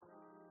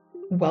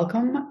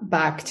Welcome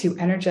back to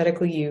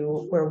Energetically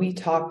You, where we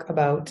talk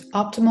about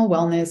optimal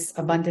wellness,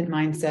 abundant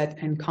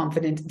mindset, and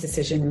confident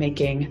decision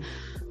making.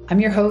 I'm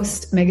your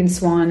host, Megan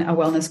Swan, a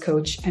wellness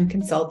coach and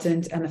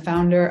consultant, and the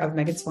founder of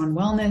Megan Swan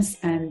Wellness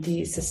and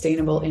the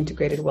Sustainable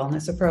Integrated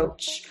Wellness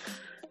Approach.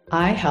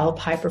 I help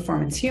high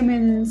performance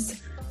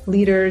humans,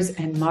 leaders,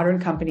 and modern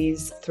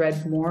companies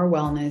thread more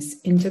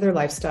wellness into their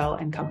lifestyle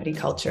and company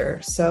culture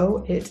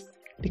so it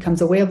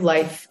becomes a way of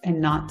life and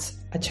not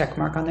a check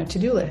mark on their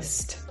to-do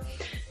list.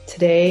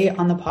 Today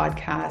on the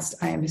podcast,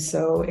 I am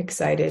so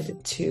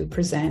excited to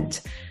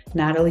present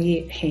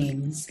Natalie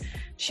Haynes.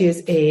 She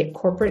is a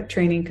corporate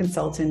training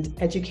consultant,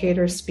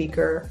 educator,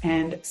 speaker,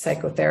 and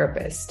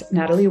psychotherapist.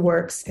 Natalie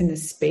works in the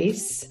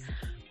space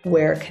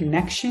where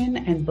connection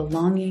and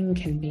belonging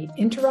can be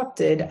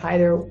interrupted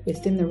either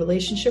within the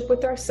relationship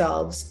with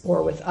ourselves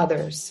or with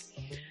others.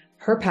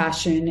 Her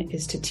passion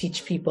is to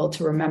teach people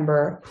to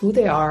remember who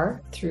they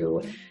are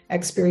through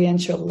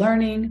experiential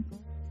learning.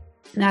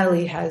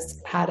 Natalie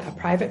has had a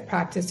private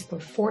practice for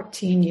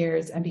 14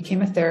 years and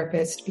became a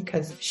therapist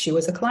because she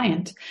was a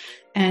client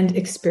and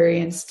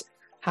experienced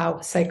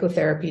how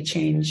psychotherapy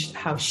changed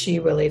how she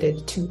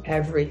related to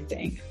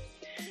everything.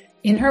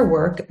 In her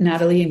work,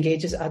 Natalie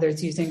engages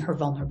others using her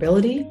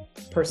vulnerability,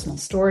 personal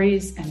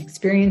stories, and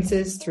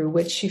experiences through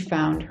which she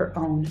found her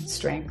own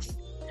strength.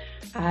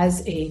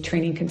 As a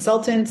training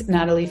consultant,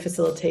 Natalie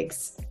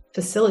facilitates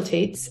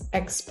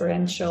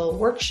experiential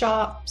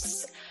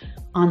workshops,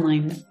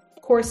 online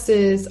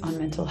courses on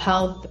mental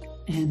health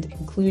and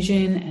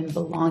inclusion and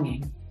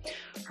belonging.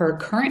 Her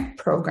current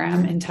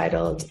program,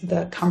 entitled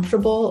The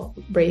Comfortable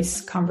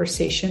Race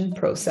Conversation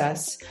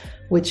Process,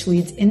 which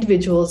leads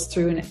individuals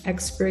through an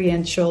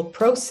experiential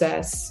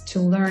process to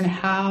learn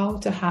how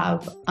to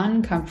have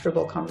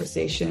uncomfortable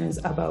conversations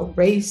about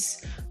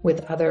race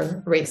with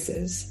other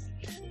races.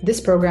 This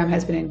program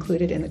has been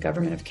included in the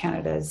Government of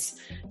Canada's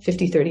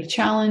 50-30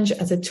 Challenge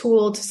as a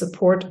tool to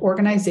support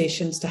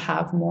organizations to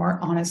have more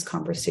honest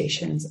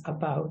conversations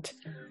about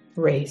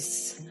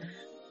race.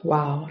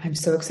 Wow, I'm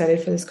so excited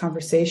for this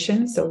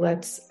conversation. So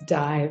let's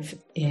dive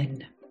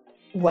in.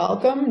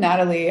 Welcome,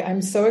 Natalie.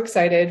 I'm so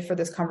excited for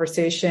this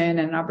conversation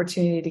and an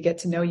opportunity to get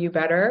to know you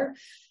better.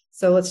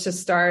 So let's just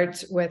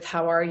start with,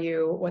 how are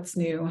you? What's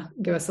new?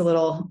 Give us a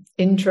little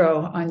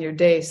intro on your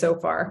day so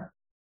far.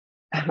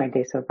 My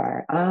day so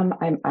far.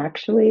 I'm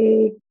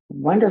actually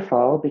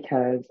wonderful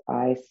because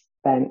I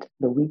spent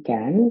the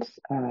weekend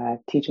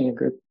teaching a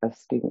group of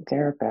student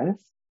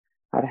therapists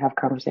how to have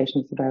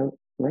conversations about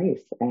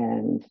race.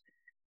 And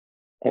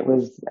it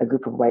was a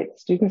group of white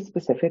students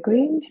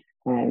specifically.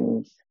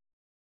 And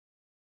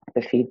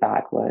the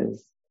feedback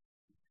was,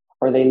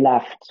 or they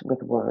left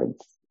with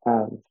words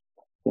of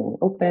being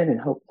open and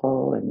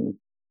hopeful and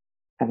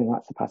having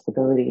lots of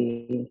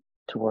possibility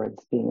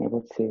towards being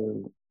able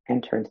to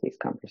enter into these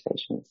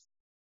conversations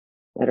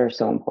that are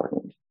so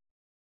important.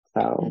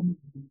 So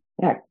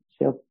yeah, I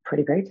feel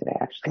pretty great today,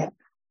 actually.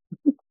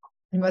 It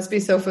must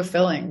be so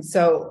fulfilling.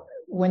 So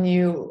when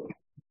you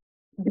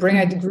bring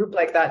a group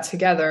like that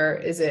together,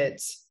 is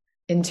it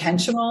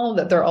intentional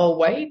that they're all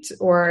white,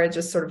 or it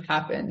just sort of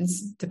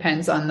happens,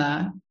 depends on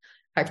the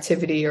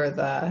activity or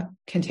the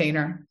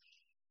container?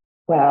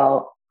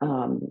 Well,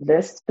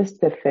 this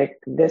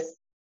specific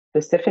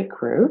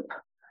group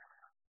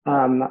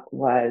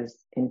was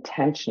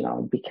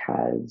intentional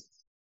because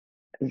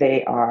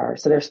they're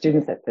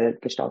students at the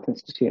Gestalt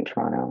Institute in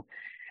Toronto.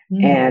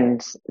 And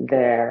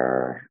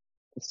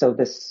so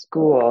the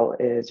school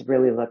is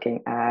really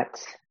looking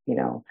at,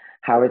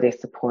 how are they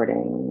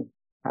supporting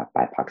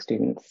BIPOC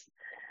students?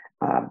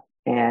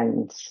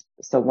 And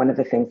so one of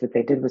the things that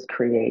they did was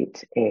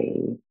create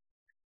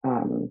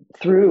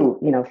through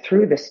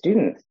the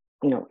students,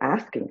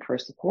 asking for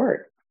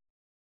support.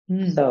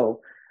 So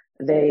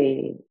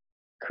they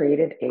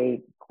created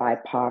a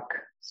BIPOC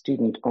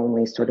student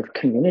only sort of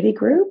community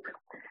group,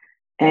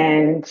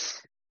 and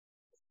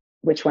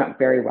which went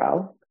very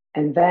well.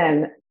 And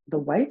then the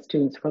white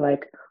students were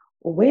like,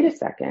 well, wait a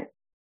second.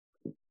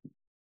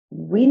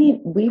 We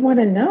want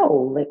to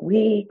know,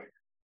 we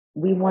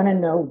want to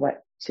know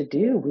what to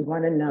do. We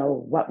want to know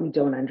what we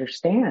don't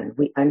understand.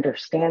 We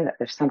understand that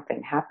there's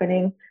something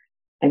happening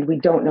and we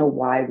don't know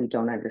why we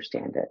don't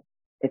understand it.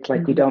 It's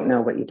like, you don't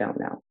know what you don't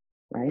know.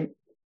 Right.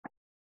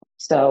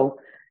 So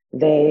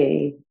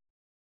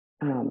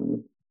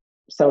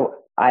so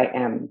I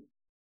am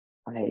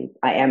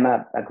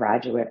a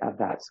graduate of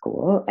that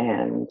school,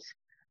 and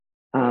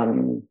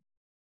I'm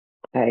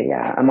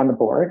on the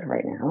board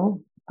right now.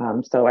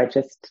 So I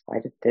just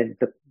did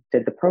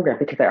the program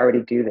because I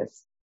already do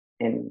this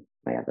in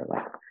my other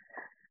life.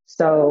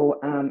 So,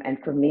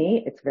 and for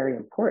me, it's very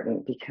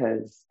important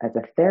because as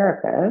a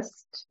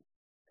therapist,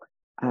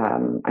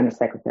 I'm a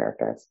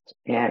psychotherapist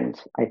and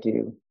I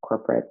do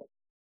corporate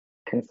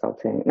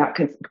consulting, not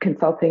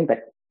consulting,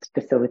 but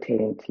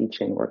facilitating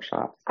teaching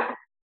workshops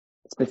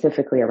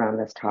specifically around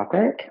this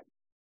topic.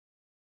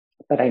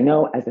 But I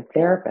know as a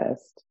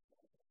therapist,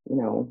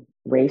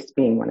 race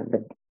being one of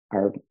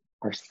our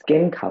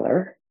skin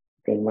color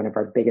being one of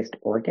our biggest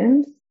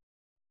organs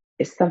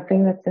is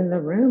something that's in the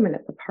room, and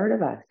it's a part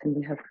of us, and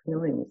we have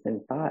feelings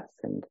and thoughts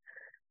and,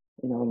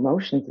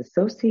 emotions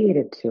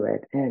associated to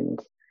it. And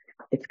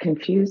it's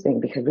confusing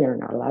because we are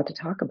not allowed to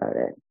talk about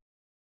it.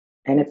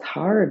 And it's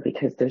hard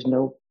because there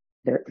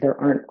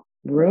aren't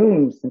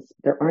rooms, and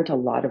there aren't a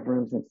lot of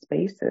rooms and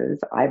spaces,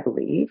 I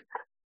believe,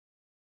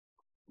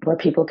 where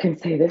people can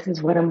say, this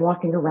is what I'm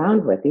walking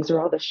around with. These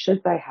are all the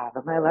shoulds I have.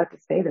 Am I allowed to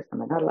say this?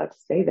 Am I not allowed to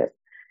say this?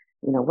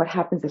 What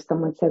happens if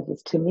someone says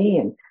this to me?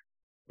 And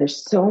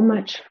there's so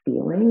much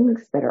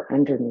feelings that are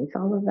underneath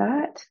all of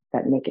that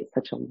make it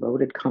such a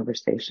loaded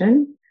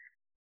conversation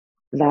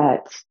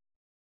that,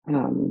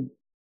 bringing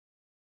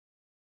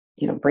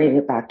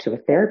it back to a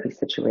therapy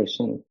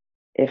situation,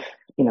 if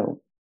you're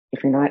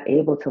not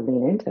able to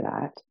lean into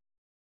that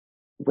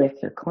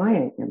with your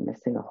client, you're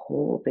missing a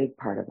whole big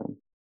part of them.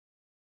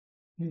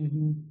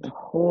 A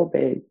whole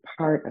big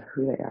part of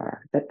who they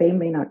are that they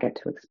may not get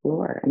to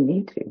explore and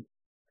need to.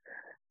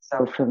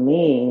 So for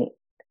me,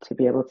 to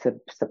be able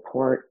to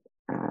support,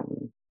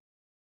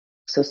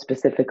 so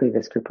specifically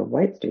this group of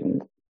white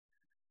students,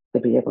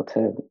 to be able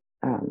to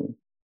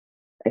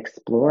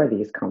explore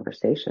these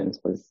conversations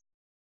was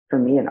for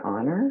me an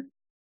honor.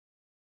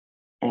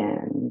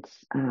 And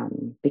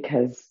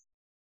because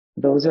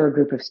those are a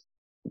group of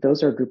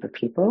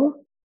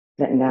people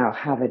that now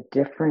have a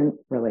different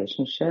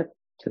relationship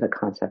to the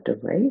concept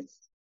of race,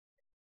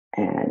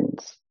 and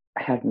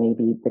have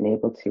maybe been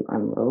able to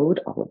unload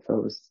all of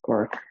those,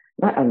 or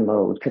not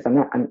unload, because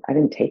I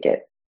didn't take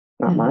it,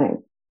 not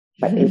mine,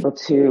 but able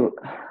to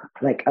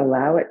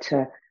allow it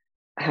to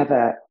have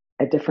a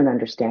different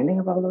understanding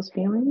of all those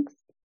feelings.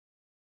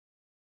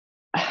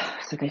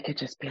 So they could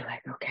just be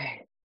like,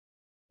 okay,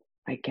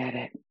 I get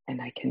it, and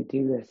I can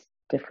do this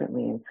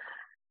differently, and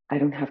I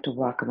don't have to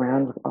walk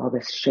around with all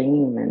this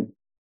shame and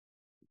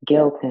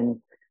guilt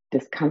and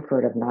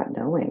discomfort of not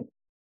knowing,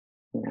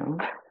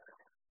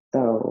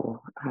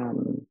 So,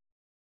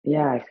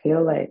 I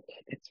feel like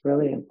it's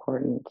really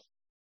important.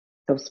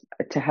 So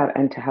to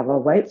have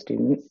all white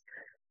students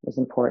was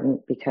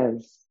important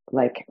because,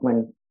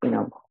 when,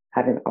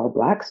 having all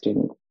Black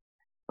students,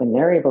 when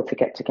they're able to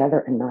get together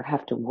and not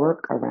have to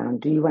work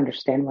around, do you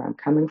understand where I'm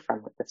coming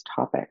from with this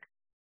topic?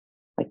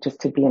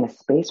 Just to be in a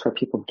space where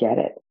people get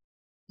it.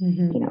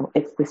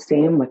 It's the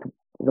same with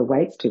the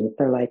white students.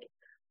 They're like,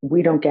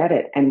 we don't get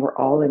it, and we're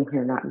all in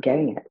here not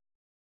getting it.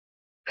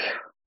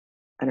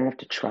 I don't have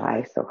to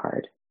try so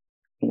hard,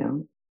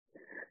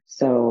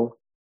 So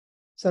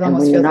it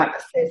almost feels like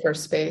a safer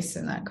space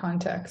in that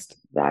context.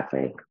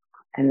 Exactly.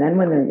 And then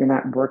when you're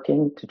not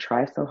working to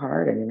try so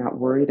hard, and you're not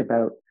worried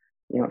about,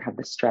 you don't have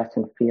the stress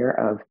and fear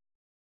of,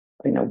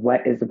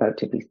 what is about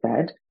to be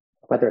said,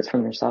 whether it's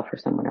from yourself or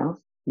someone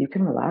else, you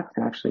can relax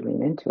and actually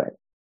lean into it.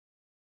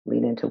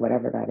 Lean into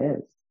whatever that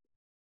is,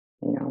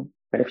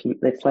 But if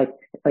it's like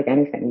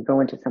anything, you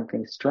go into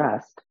something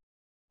stressed,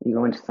 you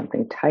go into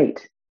something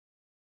tight.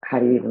 How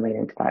do you even lean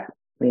into that?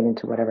 Lean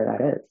into whatever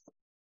that is,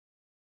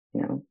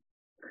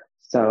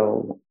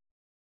 So,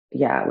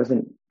 it was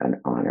an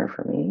honor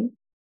for me,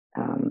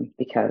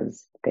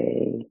 because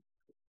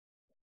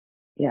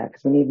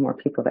because we need more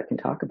people that can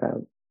talk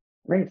about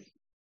race.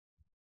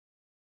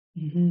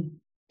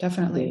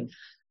 Definitely.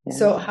 Yeah.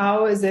 So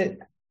how is it?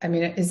 I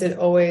mean, is it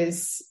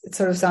always, it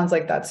sort of sounds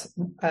like that's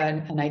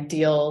an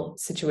ideal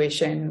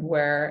situation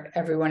where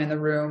everyone in the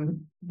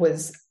room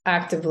was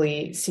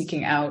actively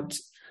seeking out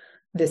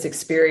this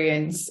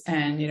experience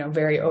and,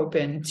 very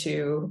open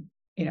to,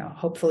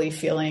 hopefully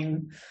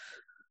feeling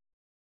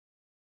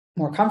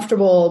more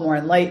comfortable, more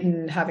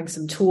enlightened, having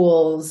some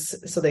tools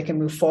so they can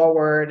move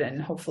forward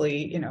and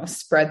hopefully,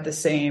 spread the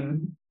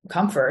same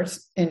comfort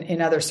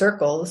in other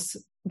circles.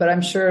 But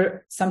I'm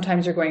sure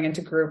sometimes you're going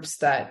into groups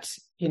that,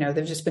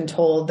 they've just been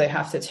told they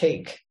have to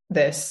take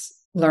this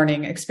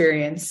learning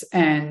experience,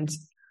 and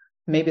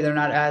maybe they're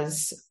not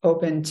as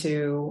open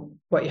to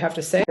what you have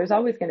to say. There's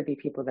always going to be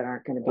people that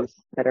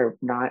are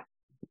not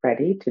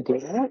ready to do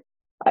that.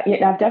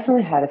 I've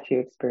definitely had a few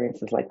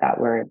experiences like that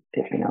where,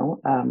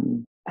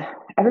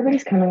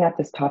 everybody's coming at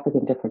this topic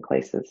in different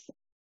places.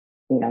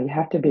 You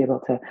have to be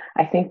able to,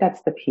 I think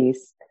that's the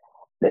piece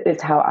that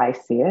is how I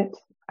see it.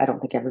 I don't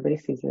think everybody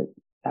sees it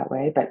that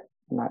way, but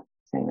I'm not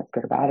saying that's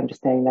good or bad. I'm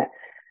just saying that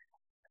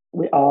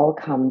we all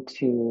come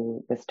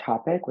to this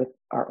topic with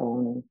our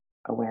own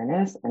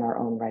awareness and our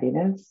own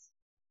readiness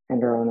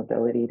and our own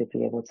ability to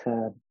be able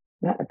to,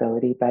 not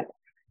ability, but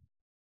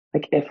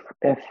if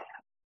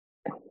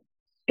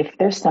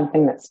there's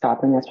something that's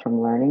stopping us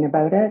from learning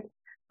about it,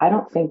 I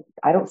don't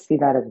see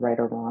that as right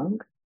or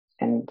wrong.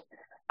 And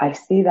I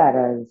see that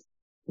as,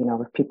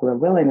 if people are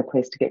willing, a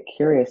place to get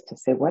curious, to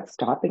say, what's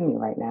stopping me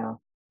right now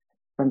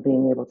from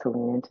being able to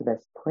lean into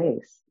this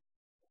place?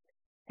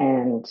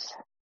 And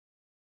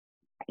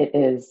it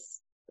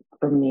is,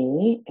 for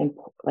me,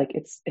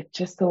 it's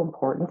just so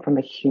important from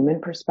a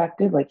human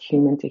perspective,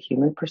 human to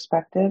human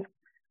perspective,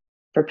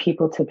 for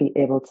people to be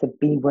able to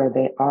be where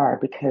they are,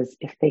 because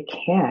if they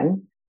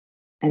can,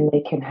 and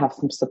they can have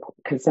some support,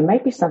 because there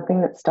might be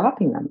something that's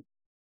stopping them,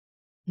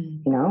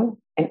 and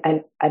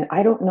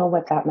I don't know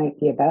what that might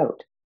be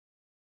about.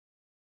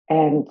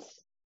 And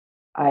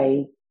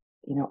I,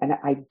 and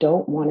I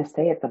don't want to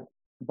say it's a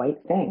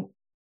white thing,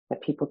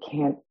 that people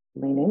can't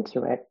lean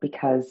into it,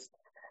 because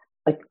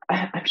like,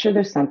 I'm sure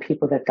there's some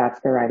people that's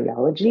their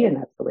ideology and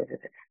that's the way that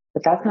it is,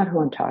 but that's not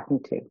who I'm talking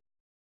to.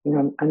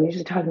 I'm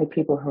usually talking to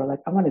people who are like,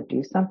 I want to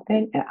do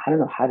something and I don't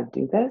know how to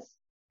do this.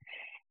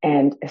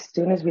 And as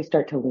soon as we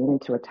start to lean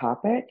into a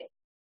topic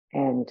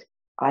and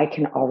I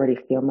can already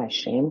feel my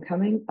shame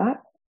coming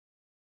up,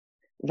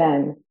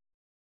 then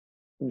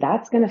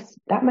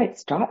that might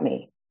stop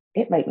me.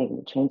 It might make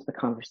me change the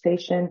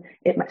conversation.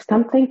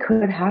 Something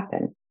could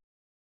happen.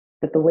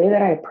 But the way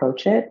that I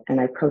approach it, and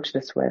I approach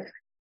this with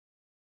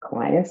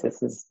clients,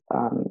 this is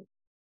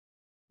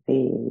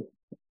the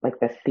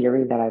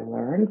theory that I've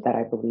learned, that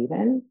I believe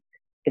in,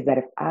 is that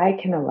if I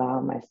can allow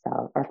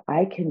myself, or if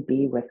I can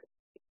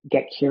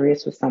get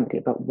curious with somebody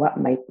about what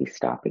might be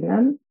stopping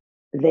them,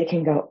 they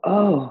can go,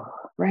 oh,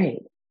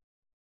 right.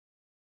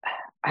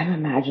 I'm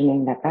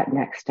imagining that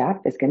next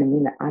step is going to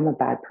mean that I'm a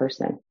bad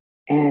person.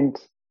 And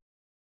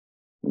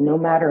no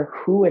matter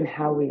who and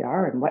how we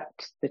are and what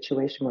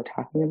situation we're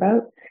talking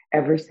about,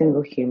 every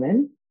single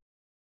human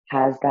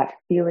has that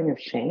feeling of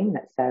shame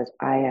that says,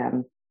 I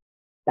am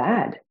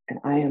bad and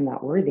I am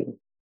not worthy.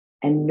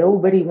 And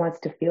nobody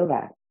wants to feel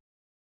that.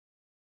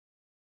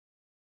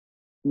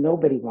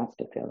 Nobody wants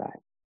to feel that.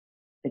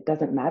 It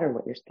doesn't matter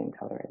what your skin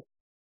color is.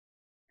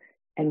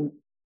 And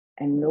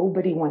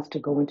nobody wants to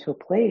go into a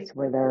place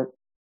where they're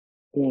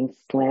being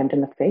slammed in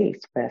the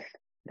face with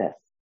this.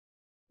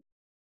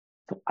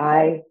 So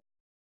I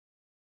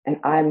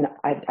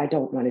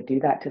don't want to do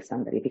that to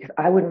somebody, because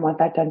I wouldn't want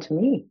that done to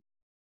me.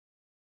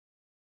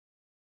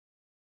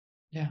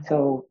 Yeah.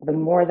 So the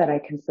more that I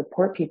can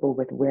support people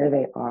with where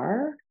they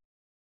are,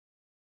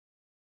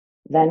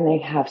 then they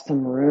have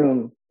some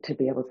room to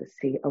be able to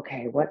see,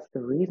 okay, what's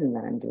the reason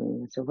that I'm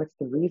doing this? Or what's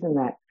the reason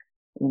that,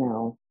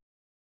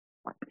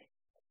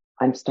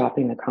 I'm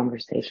stopping the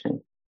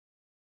conversation?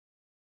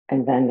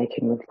 And then they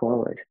can move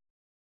forward,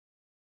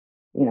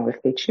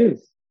 if they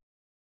choose.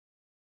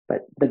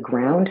 But the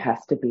ground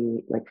has to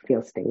be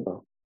feel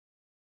stable.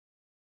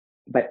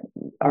 But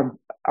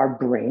our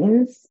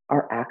brains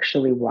are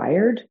actually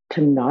wired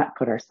to not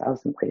put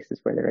ourselves in places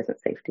where there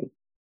isn't safety.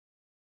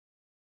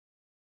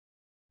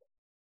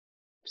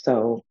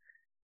 So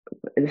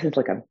this is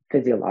like a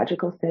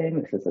physiological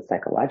thing. This is a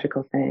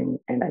psychological thing.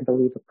 And I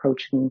believe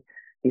approaching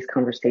these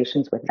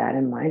conversations with that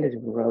in mind is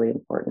really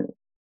important.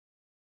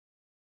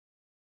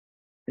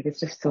 It's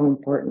just so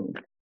important.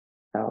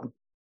 So,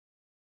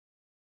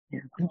 yeah.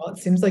 Well, it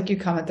seems like you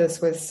come at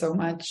this with so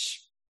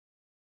much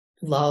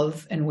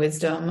love and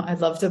wisdom.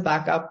 I'd love to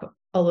back up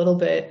a little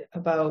bit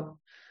about,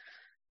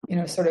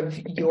 sort of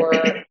your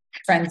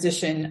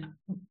transition.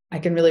 I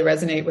can really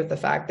resonate with the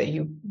fact that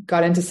you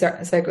got into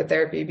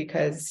psychotherapy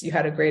because you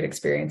had a great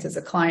experience as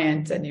a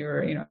client and you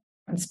were,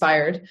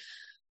 inspired.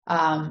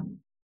 I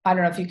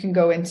don't know if you can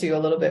go into a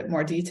little bit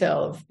more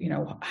detail of,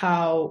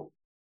 how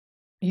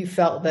you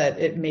felt that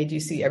it made you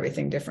see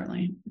everything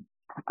differently.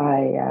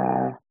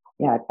 I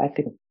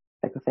think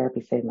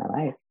psychotherapy saved my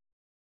life.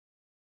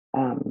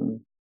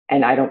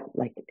 And I don't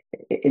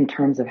in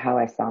terms of how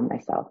I saw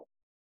myself.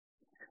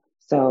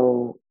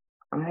 So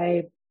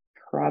I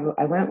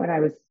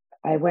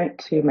went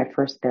to my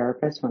first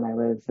therapist when I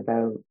was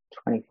about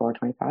 24,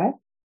 25.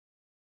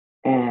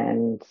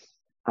 And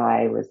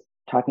I was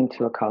talking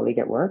to a colleague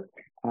at work.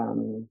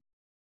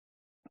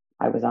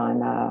 I was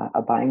on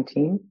a buying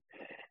team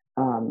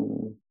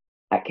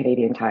at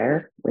Canadian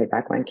Tire, way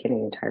back when,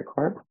 Canadian Tire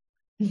Corp.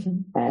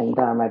 Mm-hmm. And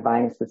my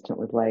buying assistant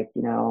was like,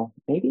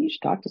 maybe you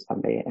should talk to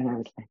somebody. And I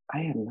was like, I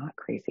am not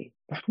crazy.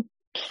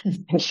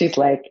 And she's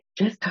like,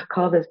 just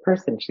call this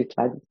person. She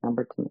tried this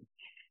number to me.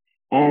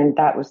 And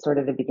that was sort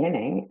of the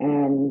beginning.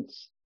 And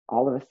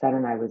all of a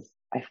sudden I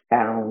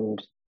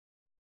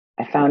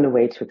found a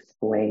way to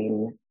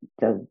explain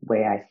the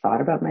way I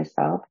thought about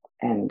myself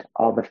and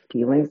all the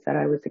feelings that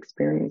I was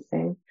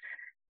experiencing.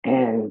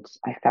 And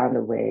I found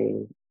a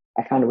way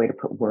to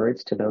put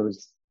words to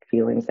those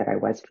feelings that I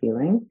was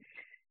feeling.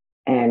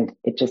 And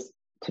it just,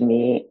 to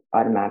me,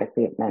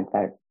 automatically, it meant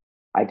that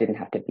I didn't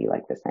have to be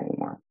like this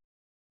anymore,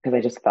 because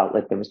I just felt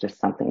like there was just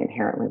something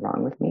inherently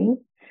wrong with me.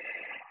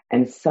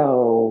 And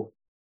so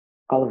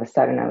all of a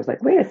sudden I was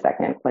like, wait a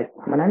second,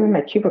 when I'm in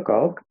my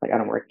cubicle, I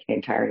don't work at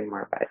Canadian Tire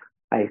anymore, but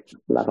I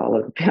love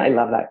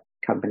that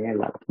company. I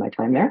loved my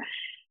time there.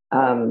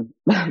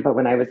 But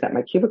when I was at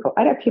my cubicle,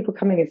 I'd have people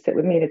coming and sit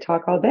with me to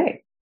talk all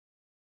day.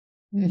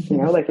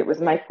 Mm-hmm. It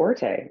was my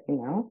forte,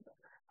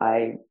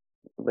 I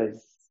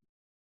was,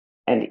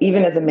 and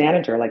even as a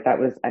manager, that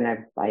was, and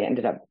I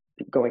ended up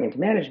going into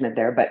management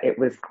there, but it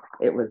was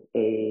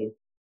a,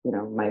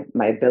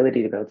 my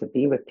ability to be able to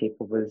be with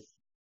people was,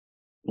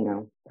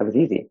 that was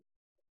easy.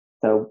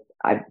 So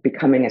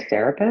becoming a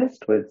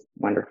therapist was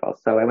wonderful.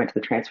 So I went to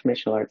the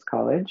Transformational Arts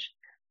College.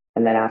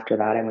 And then after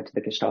that, I went to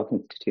the Gestalt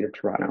Institute of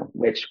Toronto,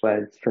 which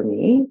was for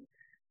me,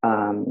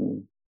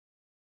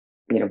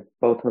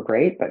 both were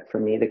great, but for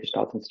me, the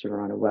Gestalt Institute of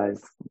Toronto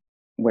was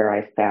where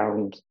I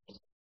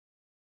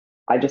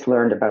just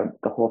learned about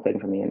the whole thing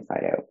from the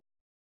inside out.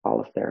 all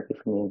of therapy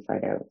from the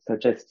inside out. So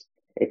just,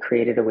 it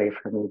created a way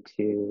for me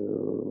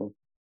to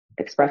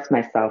express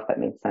myself that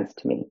made sense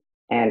to me,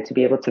 and to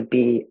be able to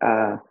be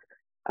a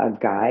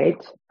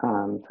guide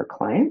for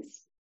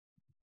clients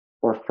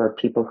or for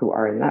people who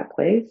are in that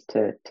place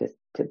to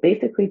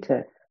basically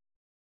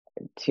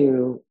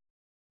to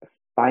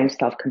find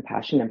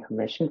self-compassion and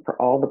permission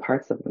for all the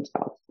parts of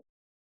themselves.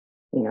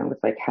 You know,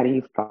 it's like, how do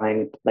you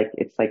find, like,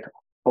 it's like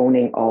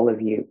owning all of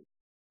you.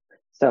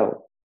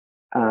 So,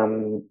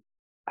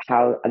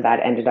 how that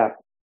ended up,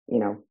 you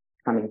know,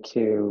 coming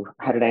to,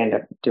 how did I end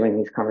up doing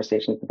these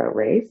conversations about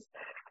race?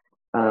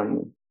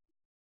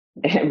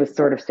 It was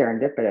sort of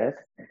serendipitous.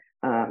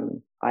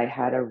 I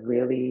had a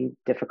really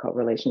difficult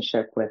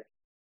relationship with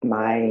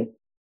my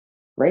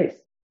race,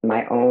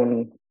 my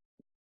own,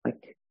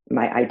 like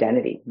my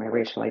identity, my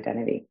racial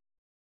identity.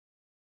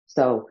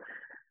 So,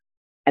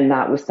 and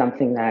that was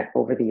something that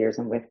over the years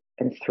and with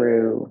and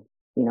through,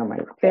 you know, my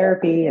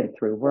therapy and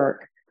through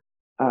work,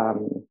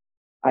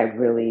 I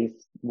really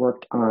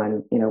worked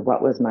on, you know,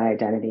 what was my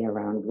identity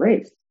around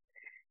race.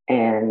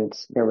 And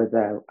there was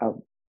a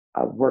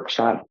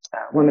workshop,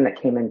 a woman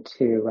that came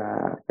into,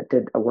 that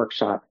did a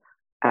workshop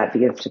at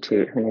the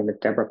Institute. Her name is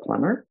Deborah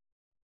Plummer,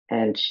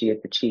 and she is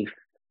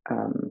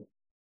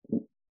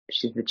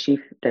she's the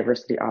chief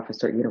diversity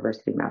officer at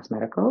University of Mass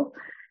Medical.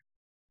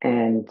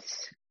 And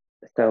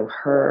so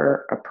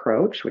her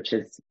approach, which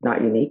is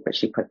not unique, but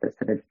she put this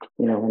in a,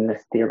 you know, in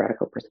this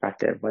theoretical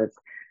perspective, was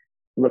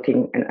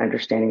looking and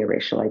understanding your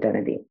racial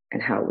identity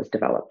and how it was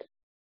developed,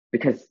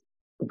 because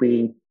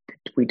we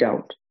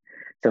don't.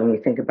 So when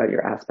you think about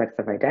your aspects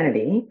of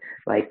identity,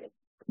 like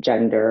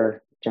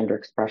gender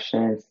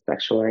expression,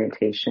 sexual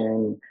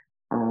orientation,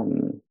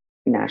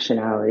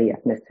 nationality,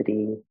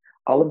 ethnicity,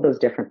 all of those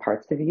different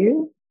parts of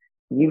you,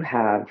 you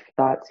have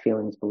thoughts,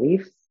 feelings,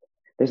 beliefs.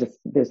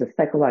 There's a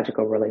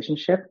psychological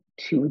relationship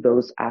to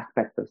those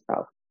aspects of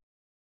self.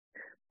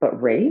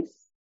 But race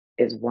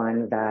is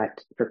one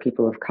that, for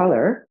people of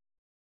color,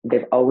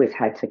 they've always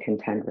had to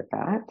contend with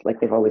that. Like,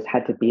 they've always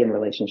had to be in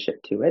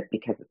relationship to it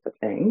because it's a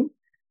thing.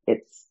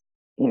 It's,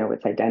 you know,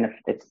 it's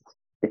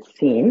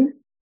seen.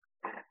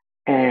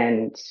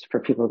 And for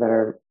people that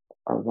are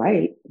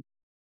white,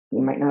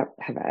 you might not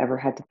have ever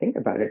had to think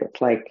about it.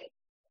 It's like,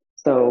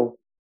 so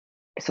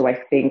I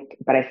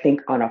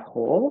think on a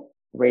whole,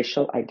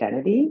 racial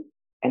identity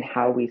and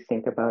how we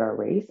think about our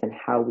race and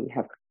how we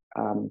have,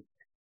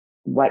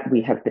 what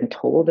we have been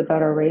told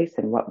about our race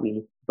and what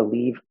we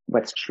believe,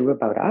 what's true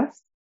about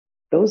us,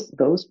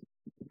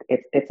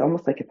 it's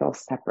almost like it's all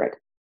separate.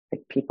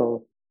 Like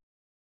people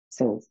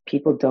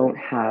don't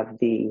have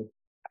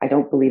I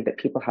don't believe that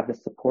people have the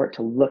support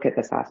to look at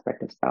this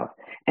aspect of self.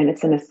 And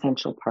it's an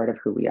essential part of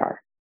who we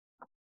are.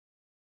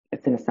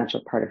 It's an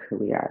essential part of who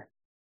we are.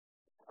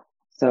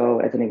 So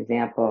as an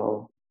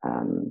example,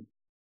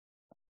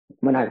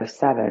 when I was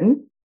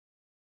 7,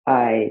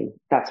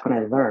 that's when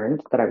I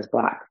learned that I was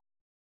Black.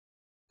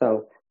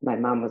 So my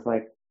mom was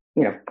like,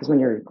 you know, because when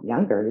you're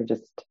younger,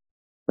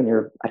 when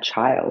you're a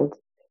child,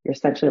 you're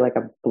essentially like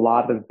a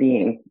blob of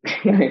being,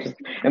 you know, just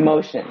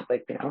emotions,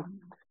 like, you know.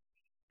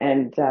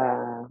 And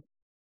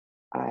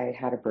I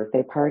had a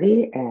birthday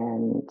party,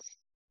 and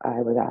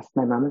I was asked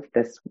my mom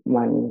if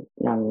my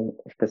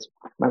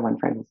one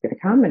friend was going to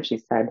come, and she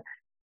said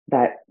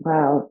that,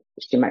 well,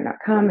 she might not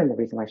come, and the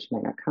reason why she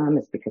might not come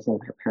is because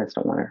maybe her parents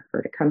don't want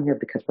her to come here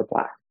because we're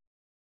Black.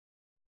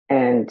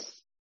 And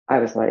I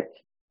was like,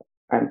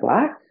 I'm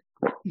Black?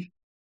 Like,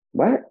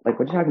 what? Like,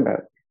 what are you talking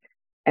about?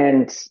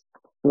 And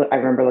I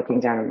remember looking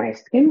down at my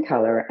skin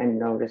color and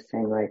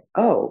noticing, like,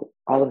 oh,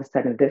 all of a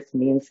sudden this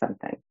means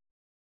something.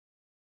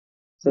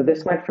 So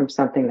this went from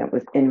something that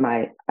was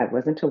I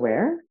wasn't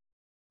aware,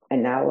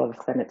 and now all of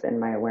a sudden it's in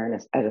my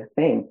awareness as a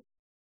thing.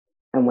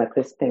 And what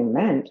this thing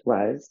meant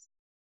was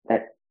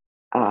that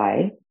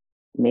I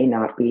may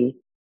not be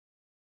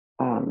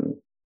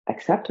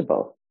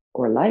acceptable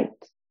or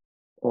liked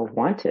or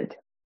wanted.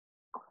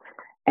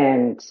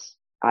 And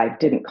I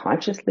didn't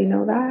consciously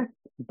know that,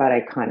 but I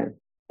kind of,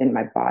 in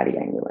my body,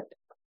 I knew it,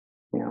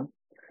 you know.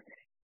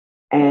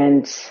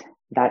 And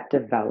that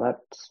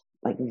developed,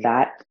 like,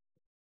 that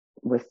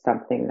was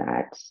something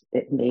that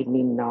it made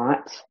me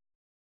not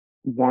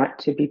want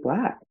to be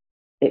Black.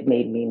 It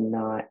made me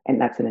not, and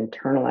that's an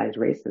internalized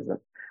racism.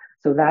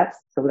 So that's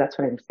what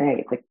I'm saying.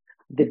 It's like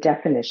the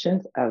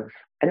definitions of,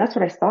 and that's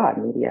what I saw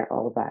in media,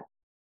 all of that,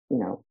 you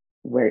know,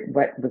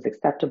 what was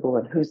acceptable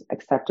and who's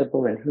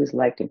acceptable and who's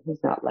liked and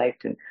who's not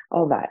liked and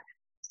all that.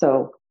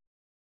 So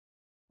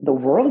the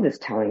world is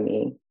telling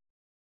me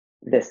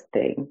this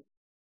thing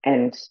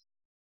and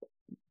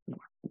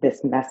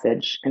this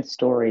message and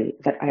story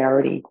that I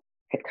already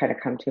had kind of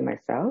come to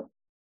myself.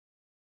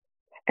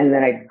 And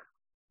then I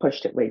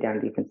pushed it way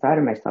down deep inside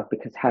of myself,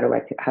 because how do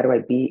I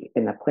be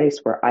in a place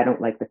where I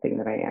don't like the thing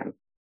that I am?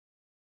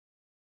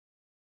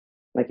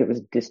 Like, it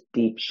was this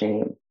deep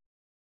shame.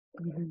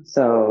 Mm-hmm.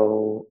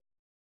 So,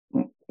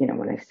 you know,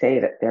 when I say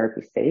that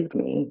therapy saved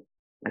me,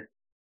 like,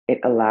 it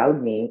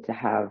allowed me to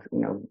have, you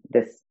know,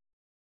 this,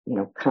 you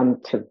know,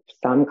 come to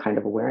some kind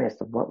of awareness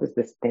of what was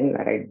this thing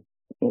that I,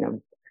 you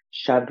know,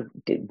 shoved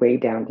way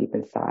down deep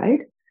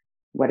inside.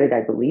 What did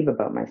I believe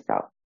about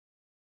myself?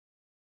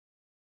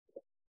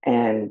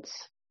 And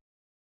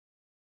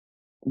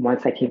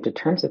once I came to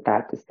terms with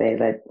that, to say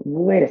that,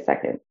 wait a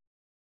second,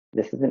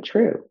 this isn't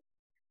true.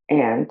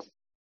 And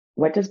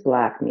what does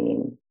Black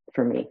mean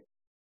for me?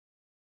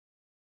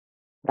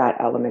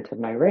 That element of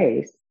my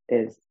race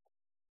is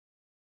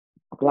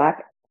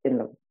Black in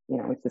the,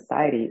 in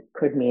society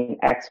could mean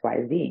X,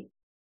 Y, Z.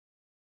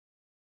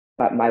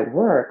 But my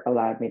work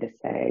allowed me to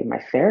say, my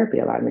therapy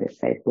allowed me to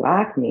say,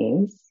 Black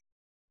means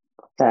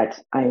that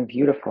I'm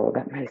beautiful,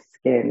 that my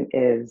skin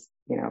is,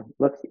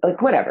 looks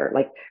like whatever.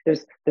 Like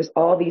there's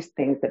all these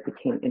things that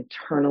became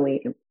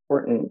internally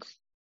important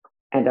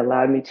and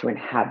allowed me to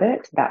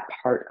inhabit that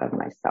part of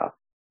myself.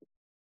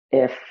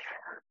 If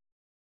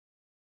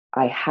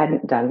I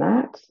hadn't done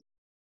that,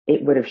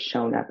 it would have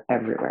shown up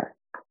everywhere.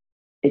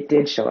 It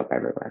did show up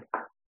everywhere.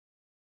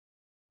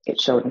 It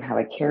showed in how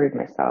I carried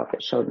myself.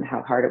 It showed in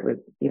how hard it was,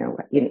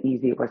 and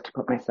easy it was to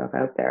put myself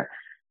out there.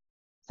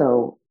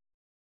 So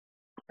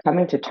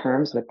coming to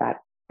terms with that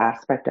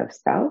aspect of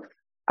self,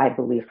 I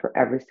believe for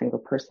every single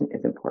person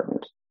is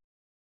important.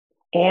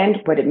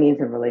 And what it means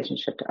in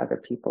relationship to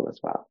other people as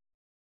well.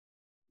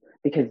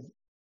 Because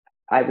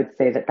I would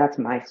say that that's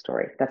my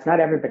story. That's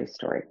not everybody's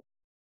story,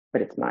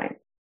 but it's mine.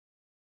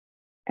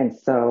 And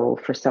so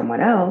for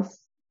someone else,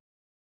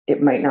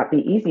 it might not be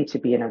easy to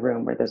be in a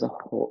room where there's a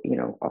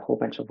whole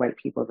bunch of white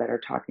people that are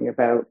talking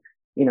about,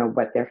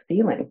 what they're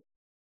feeling.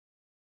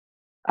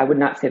 I would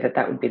not say that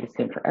that would be the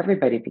same for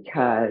everybody,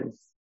 because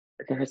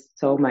there is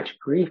so much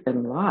grief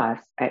and loss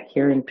at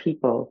hearing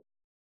people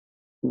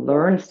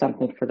learn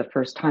something for the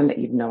first time that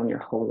you've known your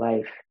whole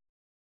life.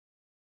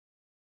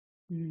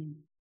 Mm.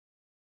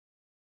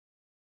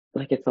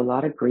 Like it's a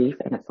lot of grief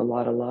and it's a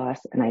lot of loss.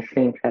 And I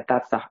think that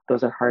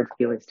those are hard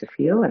feelings to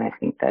feel. And I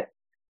think that,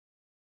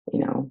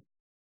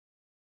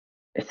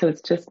 so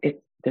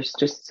there's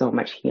just so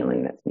much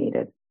healing that's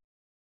needed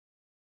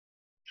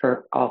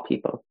for all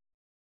people.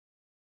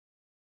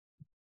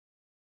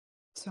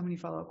 So many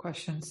follow-up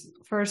questions.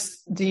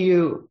 First,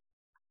 is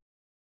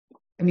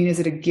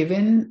it a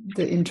given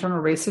the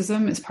internal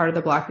racism is part of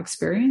the Black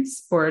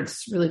experience, or it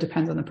really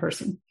depends on the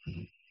person?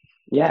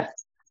 Yes.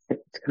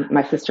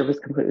 My sister was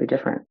completely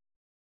different.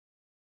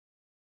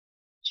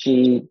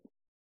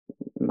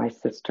 My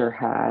sister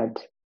had,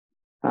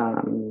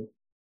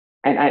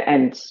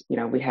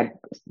 we had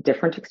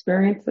different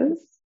experiences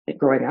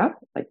growing up,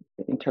 like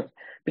in terms,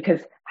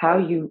 because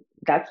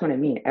that's what I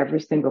mean. Every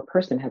single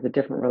person has a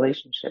different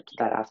relationship to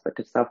that aspect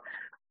of self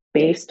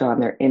based on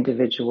their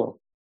individual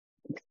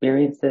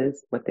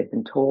experiences, what they've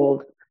been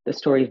told, the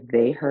stories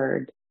they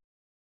heard.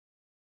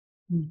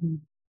 Mm-hmm.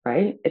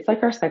 Right? It's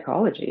like our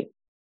psychology.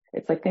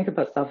 It's like, think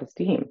about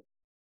self-esteem.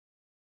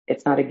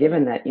 It's not a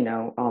given that,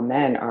 all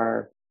men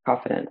are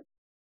confident.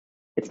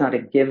 It's not a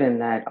given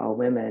that all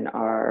women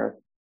are,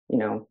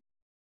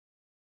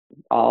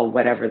 all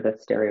whatever the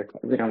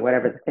stereotype,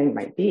 whatever the thing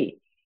might be.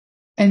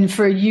 And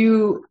for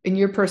you, in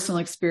your personal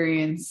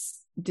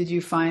experience, did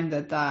you find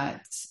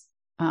that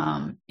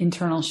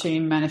internal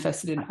shame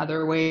manifested in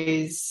other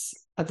ways?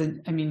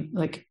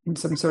 Like in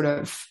some sort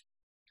of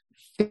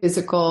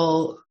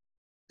physical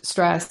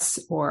stress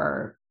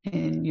or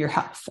in your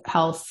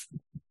health?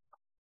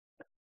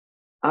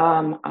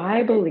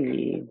 I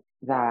believe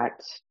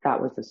that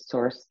was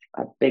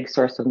a big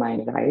source of my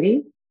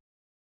anxiety.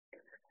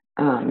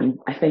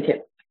 I think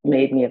it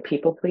made me a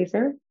people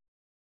pleaser.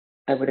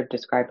 I would have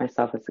described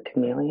myself as a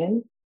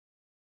chameleon,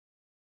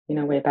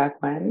 way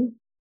back when.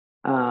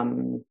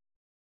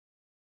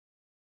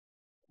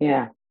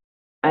 Yeah.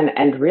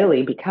 And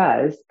really,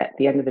 because at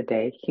the end of the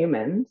day,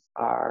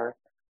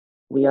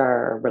 we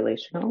are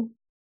relational.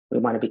 We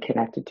want to be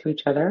connected to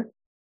each other.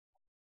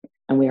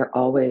 And we are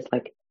always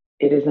like,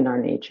 it is in our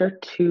nature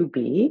to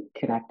be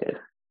connected.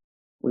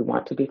 We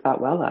want to be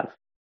thought well of.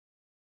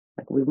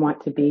 Like we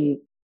want to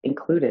be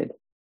included,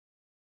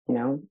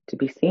 to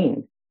be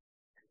seen.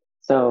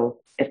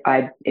 So if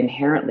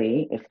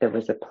there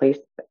was a place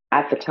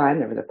at the time,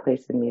 there was a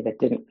place in me that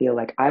didn't feel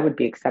like I would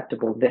be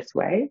acceptable this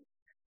way.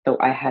 So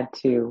I had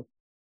to,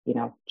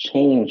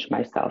 change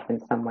myself in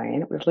some way.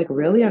 And it was like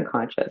really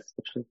unconscious,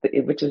 which is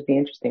the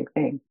interesting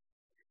thing.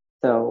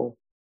 So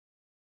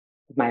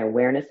my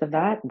awareness of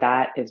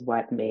that is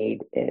what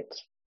made it,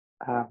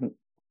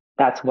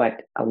 that's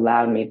what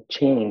allowed me to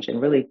change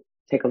and really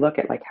take a look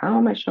at like, how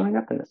am I showing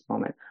up in this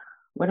moment?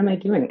 What am I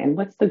doing? And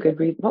what's the good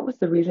reason? What was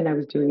the reason I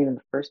was doing it in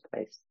the first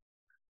place?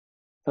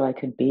 So I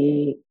could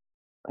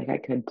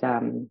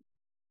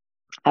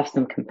have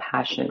some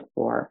compassion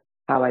for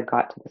how I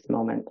got to this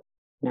moment,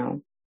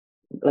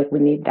 like we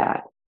need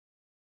that.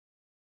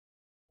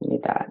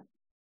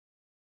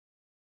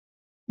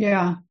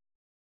 Yeah.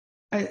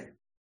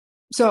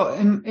 So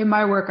in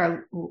my work, I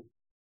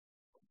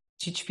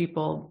teach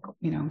people,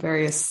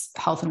 various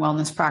health and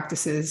wellness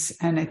practices.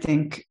 And I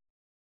think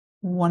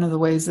one of the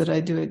ways that I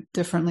do it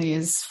differently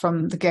is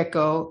from the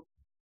get-go,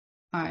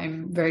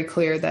 I'm very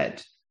clear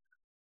that,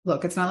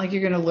 look, it's not like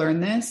you're going to learn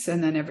this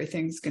and then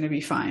everything's going to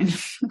be fine.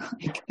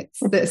 Like it's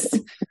this.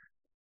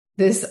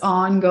 this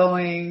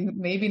ongoing,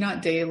 maybe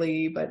not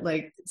daily, but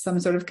like some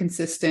sort of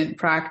consistent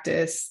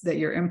practice that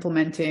you're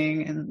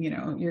implementing. And,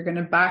 you're going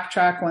to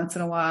backtrack once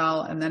in a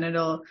while, and then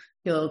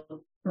you'll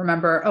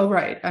remember, oh,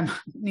 right, I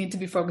need to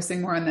be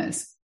focusing more on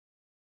this.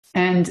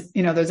 And,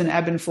 there's an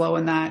ebb and flow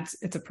in that.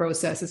 It's a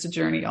process, it's a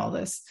journey, all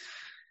this.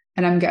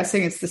 And I'm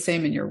guessing it's the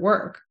same in your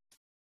work.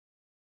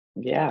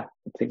 Yeah,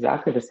 it's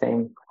exactly the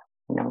same.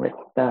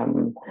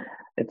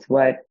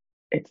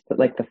 It's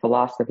like the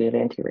philosophy of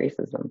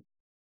anti-racism.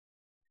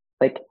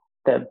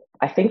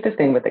 I think the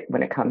thing with it,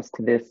 when it comes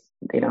to this,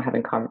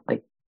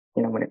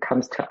 when it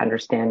comes to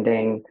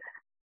understanding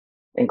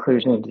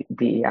inclusion,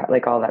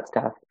 like all that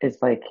stuff is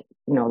like,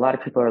 a lot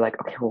of people are like,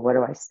 okay, well, what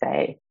do I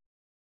say?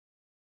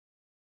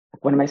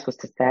 Like, what am I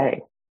supposed to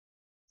say?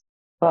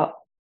 Well,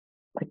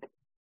 like,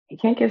 you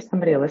can't give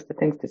somebody a list of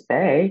things to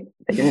say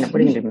that what are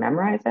you going to do,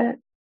 memorize it?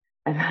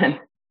 And then,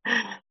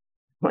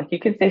 like, you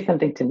can say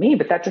something to me,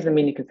 but that doesn't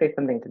mean you can say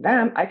something to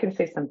them. I can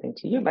say something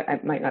to you, but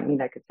it might not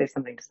mean I could say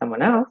something to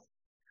someone else.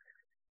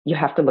 You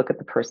have to look at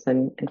the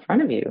person in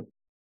front of you.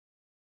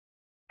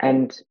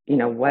 And,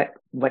 what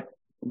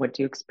do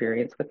you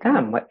experience with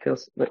them?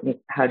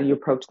 How do you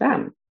approach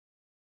them?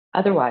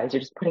 Otherwise,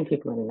 you're just putting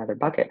people in another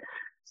bucket.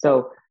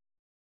 So,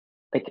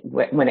 like,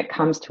 when it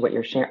comes to what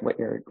you're sharing, what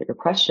your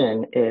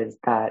question is,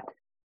 that,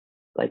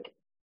 like,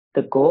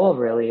 the goal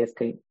really is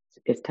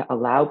to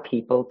allow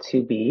people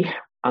to be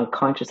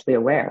unconsciously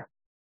aware.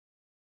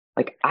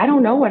 Like, I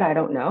don't know what I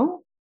don't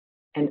know.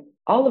 And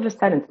all of a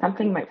sudden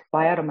something might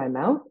fly out of my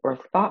mouth, or a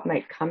thought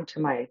might come to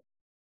my,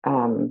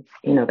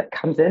 that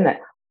comes in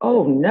that,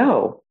 oh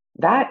no,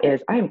 I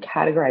am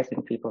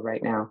categorizing people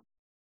right now.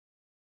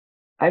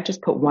 I've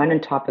just put one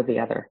on top of the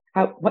other.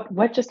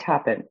 What just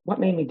happened? What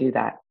made me do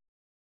that?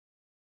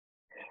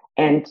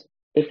 And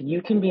if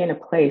you can be in a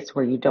place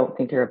where you don't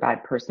think you're a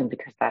bad person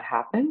because that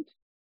happened,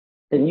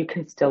 then you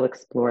can still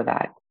explore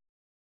that.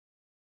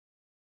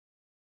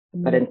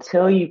 Mm-hmm. But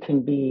until you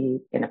can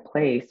be in a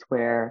place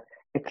where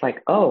it's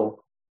like,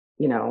 oh,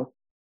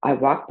 I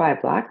walked by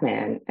a Black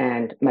man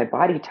and my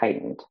body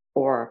tightened,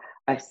 or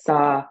I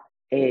saw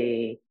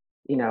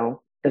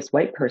this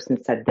white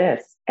person said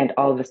this, and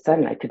all of a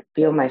sudden I could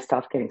feel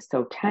myself getting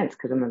so tense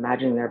because I'm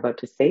imagining they're about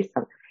to say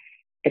something.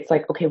 It's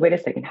like, okay, wait a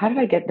second. How did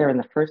I get there in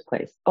the first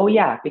place? Oh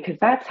yeah, because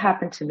that's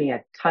happened to me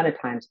a ton of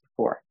times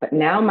before. But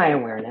now my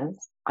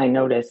awareness, I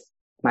notice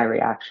my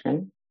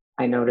reaction.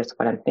 I notice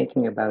what I'm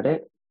thinking about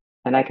it.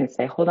 And I can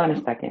say, hold on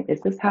a second.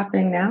 Is this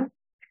happening now?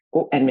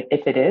 Oh, and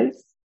if it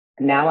is,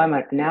 now I'm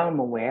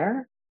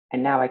aware,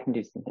 and now I can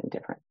do something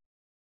different.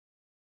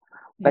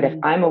 Mm-hmm. But if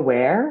I'm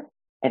aware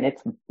and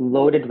it's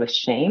loaded with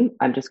shame,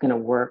 I'm just going to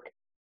work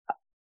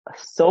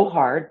so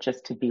hard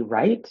just to be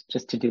right,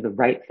 just to do the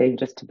right thing,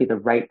 just to be the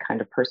right kind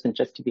of person,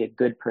 just to be a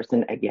good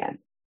person again.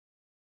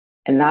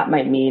 And that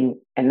might mean,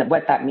 and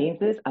what that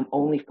means is I'm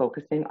only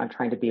focusing on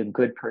trying to be a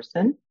good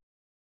person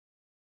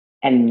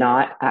and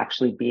not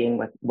actually being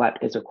with what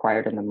is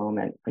required in the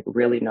moment, like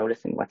really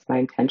noticing what's my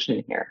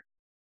intention here.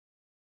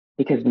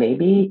 Because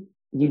maybe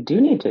you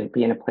do need to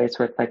be in a place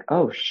where it's like,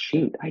 oh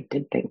shoot, I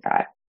did think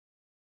that.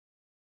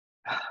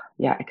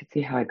 Yeah, I could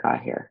see how I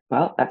got here.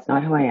 Well, that's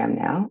not who I am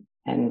now.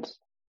 And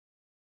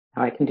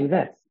now I can do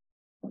this.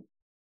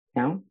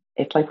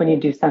 It's like when you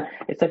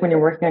it's like when you're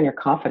working on your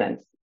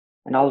confidence,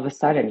 and all of a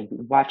sudden you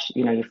watch,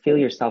 you feel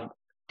yourself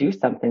do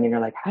something and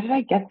you're like, how did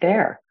I get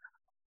there?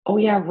 Oh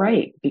yeah,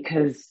 right.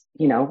 Because,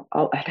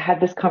 I had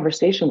this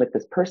conversation with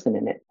this person,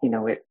 and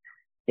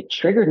it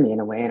triggered me in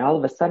a way. And all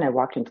of a sudden I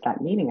walked into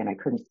that meeting and I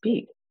couldn't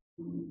speak.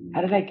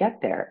 How did I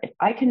get there? If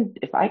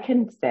I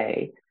can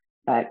say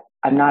that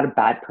I'm not a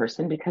bad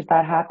person because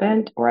that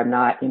happened, or I'm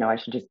not, I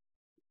should just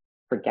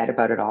forget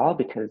about it all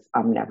because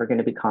I'm never going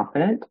to be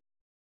confident.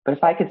 But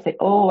if I could say,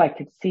 oh, I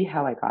could see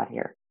how I got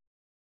here.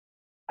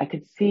 I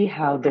could see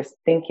how this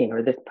thinking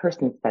or this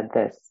person said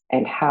this,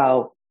 and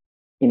how,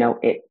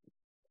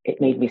 it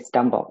made me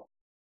stumble.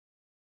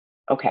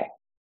 Okay,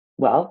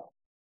 well,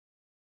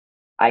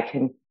 I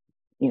can,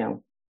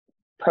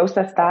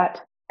 process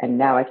that. And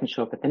now I can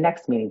show up at the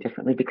next meeting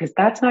differently, because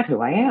that's not who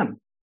I am.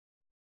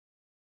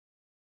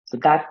 So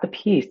that's the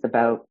piece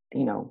about,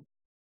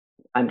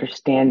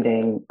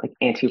 understanding, like,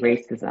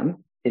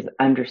 anti-racism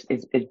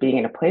is being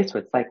in a place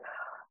where it's like,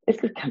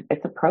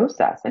 it's a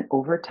process, and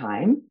over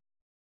time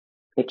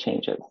it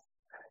changes.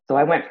 So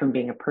I went from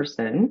being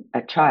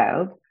a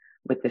child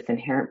with this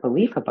inherent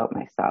belief about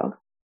myself,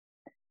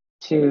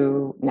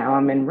 to now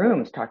I'm in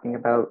rooms talking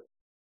about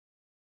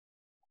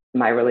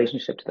my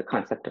relationship to the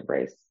concept of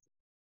race.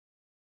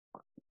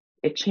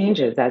 It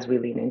changes as we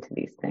lean into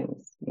these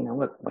things.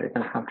 What is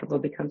uncomfortable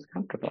becomes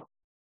comfortable,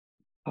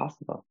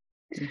 possible.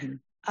 Mm-hmm.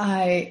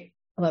 I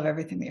love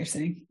everything that you're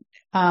saying.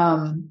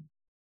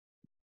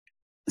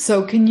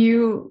 So can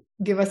you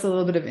give us a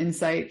little bit of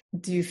insight?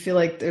 Do you feel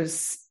like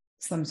there's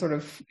some sort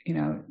of,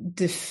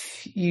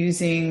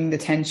 diffusing the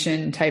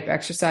tension type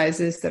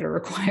exercises that are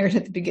required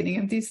at the beginning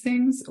of these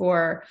things?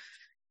 Or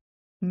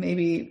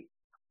maybe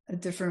a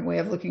different way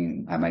of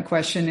looking at my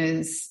question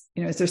is,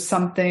 is there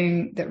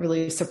something that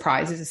really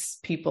surprises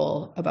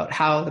people about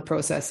how the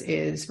process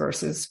is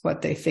versus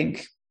what they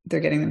think they're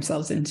getting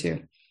themselves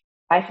into?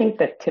 I think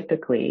that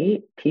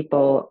typically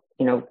people,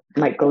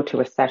 might go to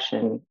a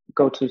session,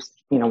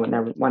 when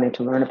they're wanting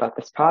to learn about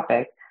this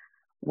topic,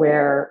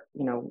 where,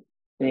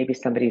 maybe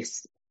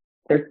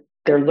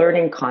they're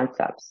learning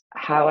concepts.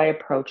 How I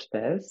approach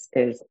this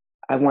is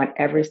I want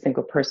every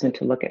single person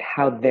to look at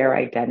how their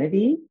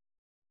identity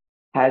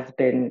has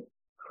been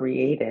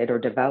created or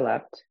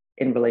developed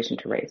in relation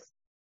to race.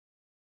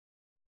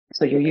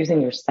 So you're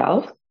using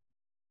yourself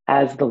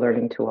as the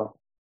learning tool,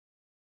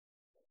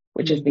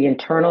 which is the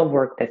internal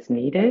work that's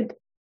needed.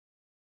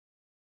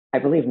 I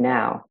believe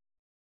now,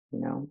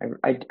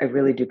 I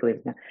really do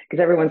believe now,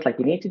 because everyone's like,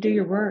 you need to do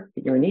your work,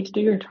 you need to do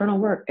your internal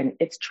work. And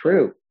it's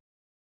true.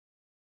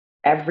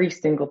 Every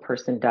single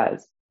person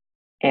does.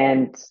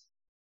 And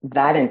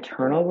that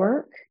internal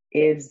work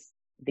is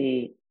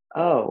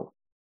how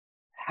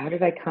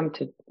did I come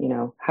to,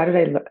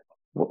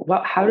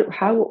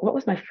 what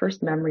was my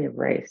first memory of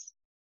race?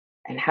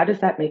 And how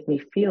does that make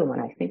me feel when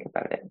I think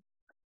about it?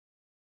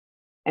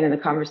 And in the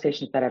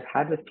conversations that I've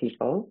had with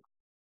people,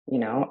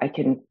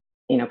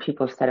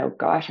 people have said, oh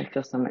gosh, I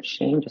feel so much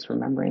shame just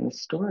remembering the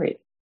story.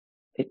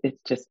 It's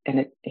just, and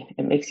it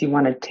makes you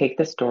want to take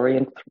the story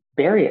and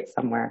bury it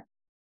somewhere.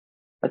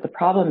 But the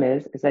problem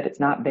is that it's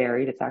not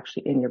buried. It's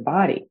actually in your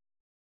body.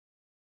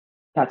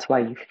 That's why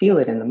you feel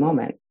it in the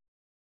moment,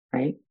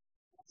 right?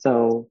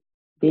 So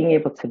being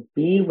able to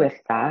be with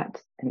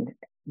that and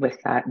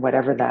with that,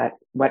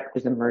 what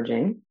is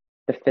emerging,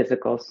 the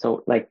physical,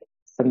 so like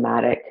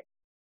somatic,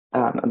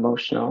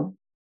 emotional,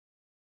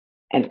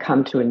 and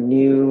come to a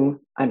new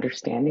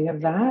understanding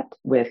of that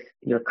with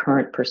your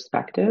current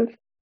perspective,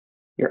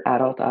 your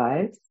adult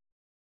eyes,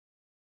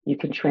 you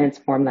can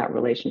transform that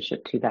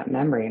relationship to that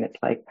memory. And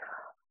it's like,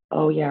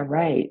 oh yeah,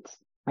 right.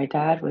 My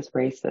dad was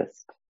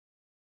racist.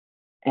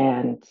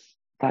 And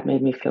that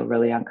made me feel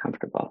really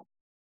uncomfortable.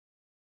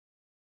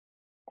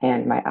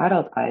 And my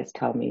adult eyes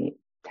tells me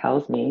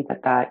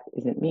that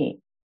isn't me.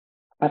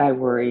 But I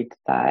worried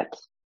that,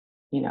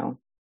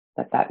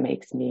 that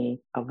makes me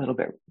a little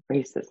bit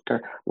racist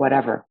or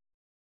whatever.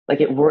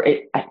 Like I'm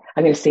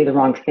going to say the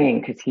wrong thing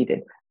because he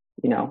did,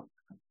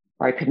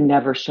 or I could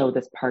never show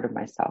this part of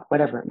myself,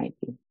 whatever it might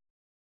be.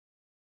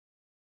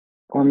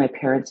 Or my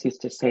parents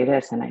used to say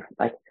this, and I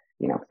like,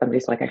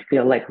 somebody's like, I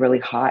feel like really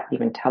hot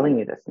even telling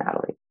you this,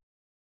 Natalie.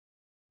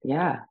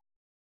 Yeah.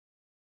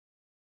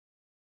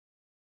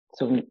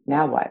 So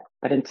now what?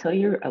 But until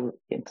you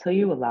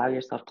allow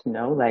yourself to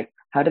know, like,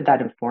 how did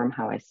that inform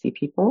how I see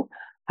people?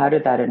 How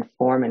did that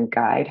inform and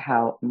guide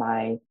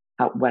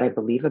what I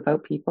believe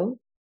about people?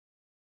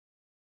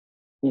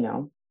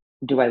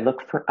 Do I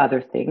look for other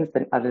things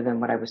other than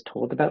what I was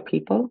told about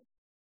people?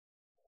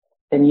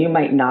 Then you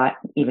might not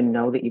even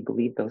know that you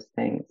believe those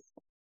things.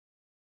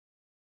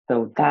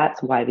 So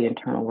that's why the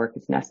internal work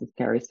is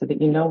necessary, so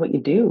that you know what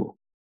you do,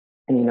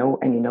 and you know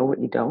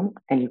what you don't,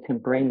 and you can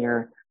bring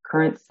your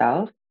current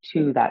self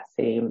to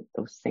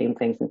those same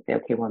things and say,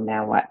 okay, well,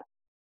 now what?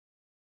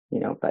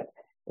 But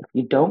if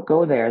you don't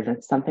go there,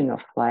 then something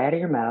will fly out of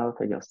your mouth,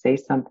 or you'll say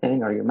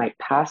something, or you might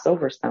pass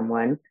over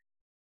someone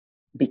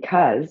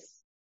because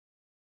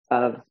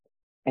of,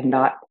 and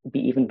not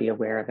even be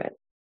aware of it.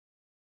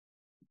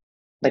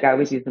 Like I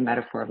always use the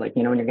metaphor of like,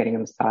 when you're getting a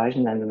massage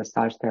and then the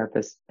massage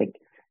therapist, like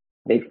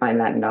they find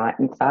that knot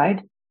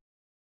inside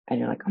and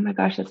you're like, oh my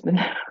gosh, how's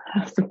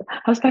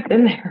that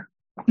been there?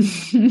 I've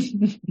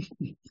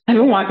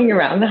been walking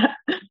around with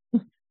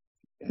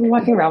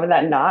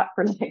that knot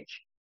for like,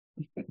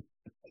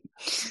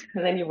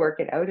 and then you work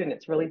it out and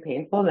it's really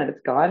painful and then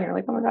it's gone. And you're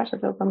like, oh my gosh, I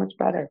feel so much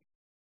better.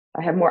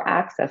 I have more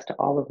access to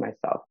all of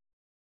myself.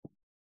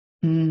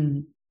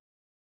 Mm.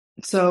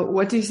 So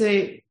what do you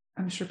say?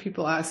 I'm sure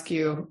people ask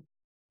you,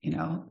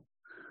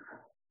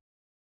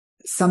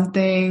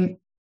 something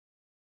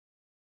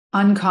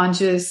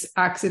unconscious,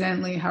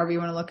 accidentally, however you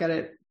want to look at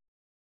it,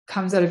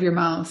 comes out of your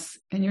mouth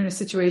and you're in a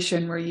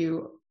situation where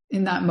you,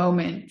 in that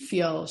moment,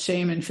 feel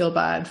shame and feel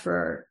bad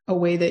for a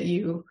way that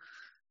you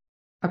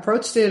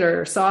approached it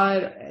or saw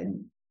it.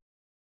 And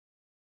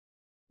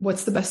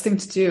what's the best thing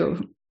to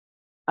do?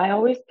 I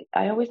always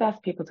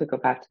ask people to go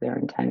back to their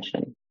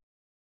intention.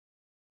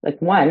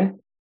 Like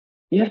one,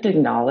 you have to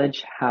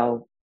acknowledge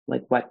how,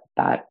 like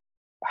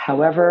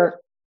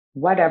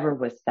whatever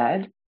was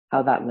said,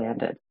 how that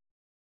landed.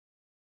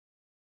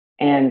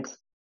 And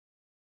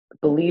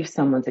believe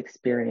someone's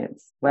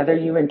experience, whether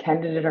you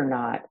intended it or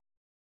not.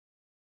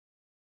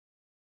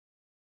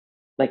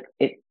 Like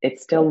it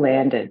still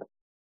landed.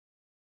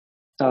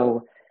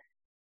 So,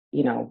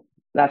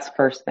 that's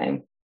first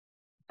thing.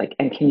 Like,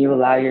 and can you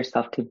allow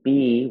yourself to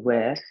be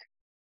with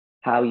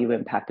how you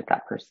impacted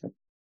that person?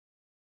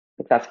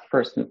 Like that's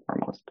first and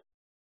foremost.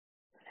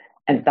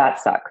 And that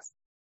sucks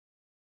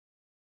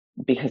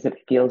because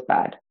it feels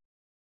bad.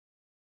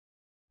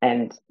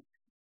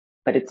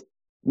 But it's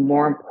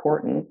more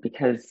important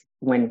because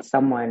when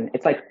someone,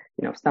 it's like,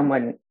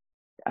 someone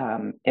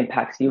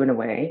impacts you in a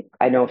way.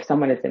 I know if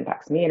someone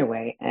impacts me in a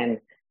way and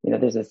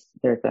there's a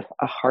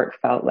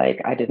heartfelt,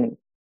 like, I didn't,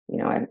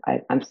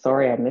 I'm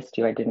sorry I missed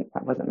you.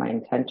 That wasn't my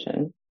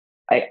intention.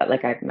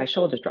 My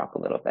shoulders drop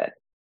a little bit,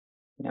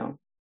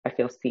 I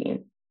feel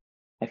seen.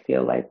 I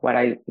feel like what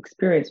I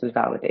experienced was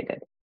validated.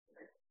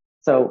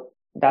 So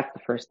that's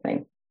the first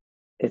thing,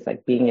 is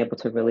like being able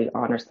to really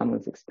honor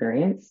someone's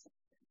experience.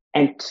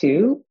 And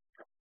two,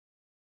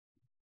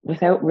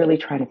 without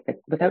trying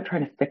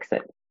to fix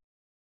it.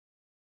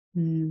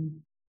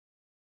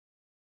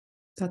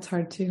 That's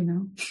hard too,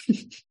 no?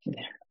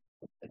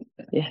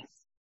 Yes.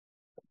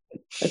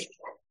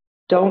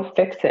 Don't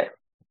fix it.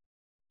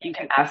 You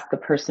can ask the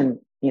person,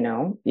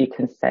 you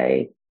can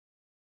say,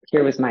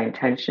 here was my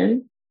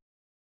intention.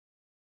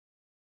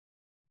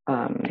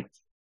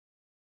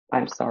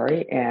 I'm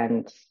sorry.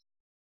 And,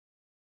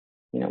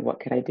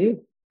 what could I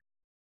do?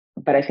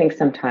 But I think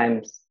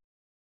sometimes,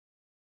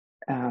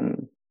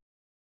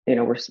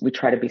 we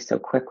try to be so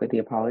quick with the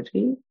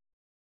apology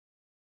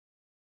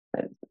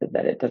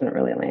that it doesn't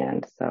really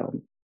land.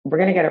 So we're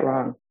going to get it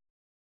wrong.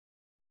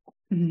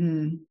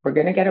 We're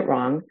going to get it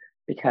wrong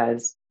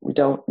because we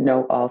don't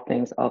know all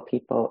things, all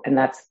people. And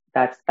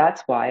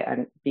that's why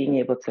I'm being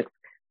able to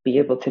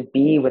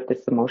be with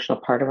this emotional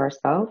part of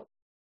ourselves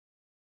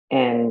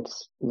and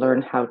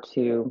learn how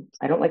to,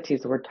 I don't like to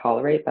use the word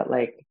tolerate, but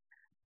like,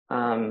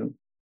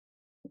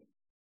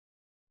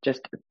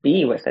 just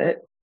be with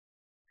it,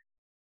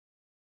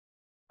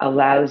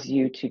 allows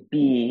you to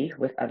be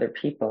with other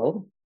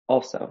people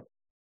also.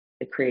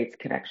 It creates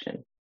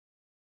connection.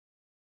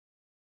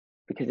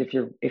 Because if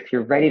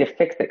you're ready to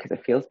fix it because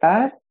it feels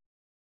bad,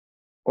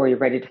 or you're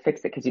ready to fix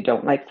it because you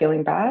don't like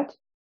feeling bad,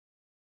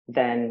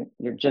 then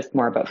you're just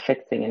more about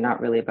fixing and not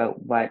really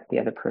about what the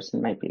other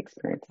person might be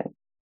experiencing.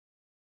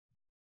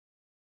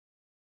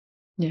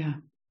 Yeah.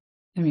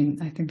 I mean,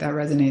 I think that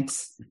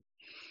resonates.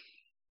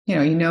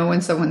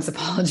 When someone's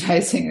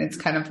apologizing, it's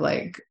kind of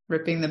like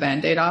ripping the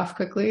Band-Aid off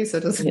quickly, so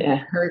it doesn't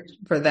hurt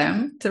for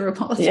them to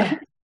apologize.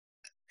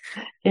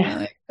 Yeah.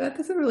 Like, that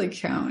doesn't really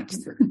count.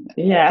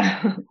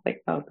 Yeah.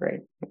 Like, oh,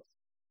 great.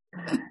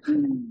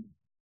 The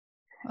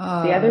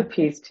other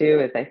piece too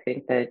is I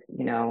think that,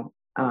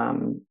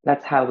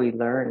 that's how we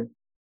learn.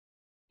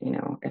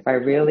 If I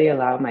really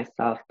allow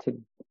myself to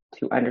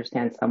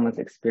understand someone's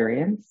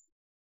experience,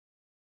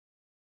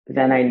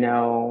 then I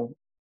know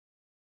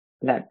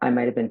that I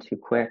might have been too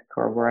quick,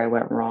 or where I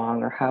went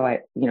wrong, or how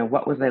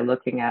what was I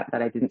looking at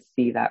that I didn't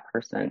see that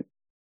person.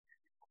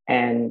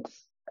 And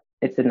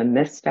it's in the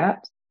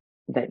missteps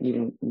that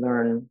you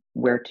learn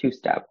where to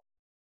step.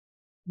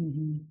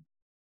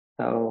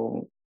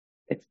 So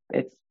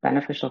it's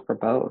beneficial for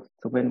both.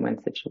 It's a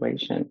win-win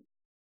situation,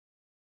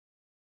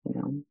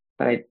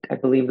 but I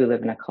believe we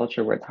live in a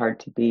culture where it's hard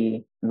to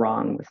be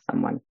wrong with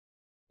someone.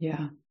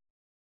 Yeah.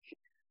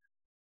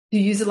 Do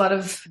you use a lot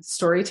of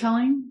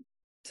storytelling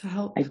to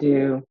help? I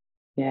do.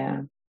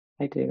 Yeah,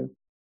 I do.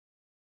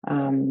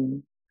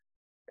 And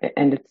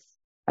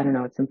I don't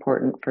know, it's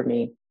important for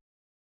me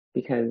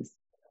because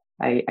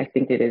I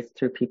think it is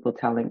through people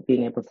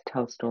being able to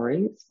tell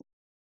stories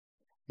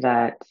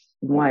that,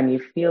 one, you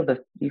feel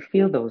the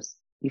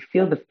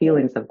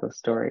feelings of those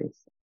stories.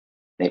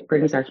 It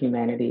brings our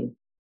humanity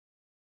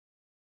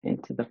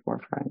into the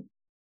forefront,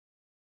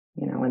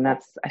 and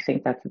I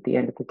think that's at the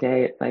end of the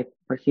day, it's like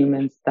we're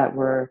humans that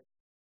we're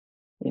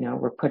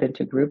put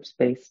into groups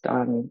based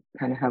on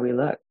kind of how we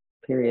look,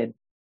 period.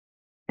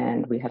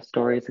 And we have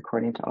stories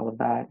according to all of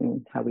that,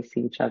 and how we see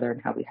each other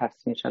and how we have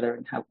seen each other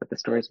and what the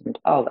stories are into,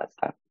 all that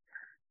stuff.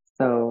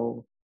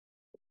 So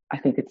I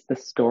think it's the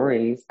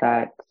stories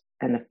and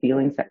the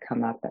feelings that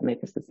come up that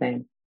make us the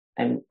same.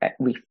 And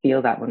we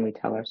feel that when we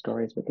tell our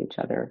stories with each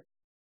other,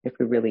 if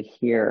we really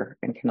hear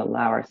and can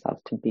allow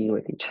ourselves to be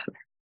with each other.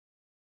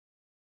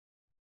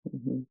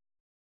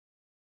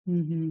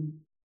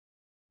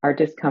 Our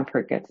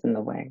discomfort gets in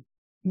the way.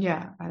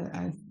 Yeah.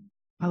 I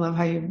love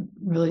how you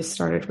really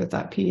started with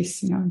that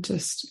piece,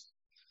 just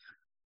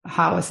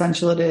how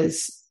essential it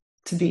is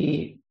to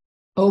be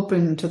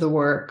open to the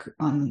work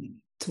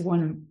to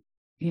one,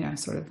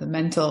 sort of the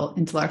mental,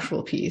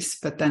 intellectual piece,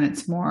 but then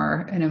it's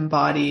more an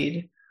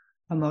embodied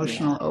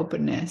emotional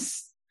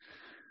openness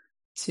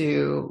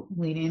to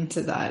lean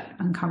into that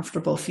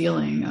uncomfortable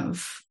feeling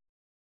of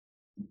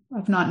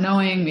not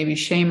knowing, maybe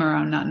shame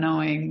around not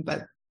knowing,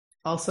 but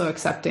also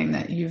accepting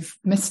that you've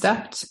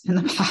misstepped in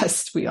the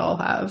past. We all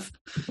have.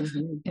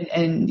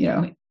 And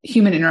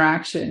human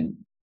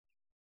interaction,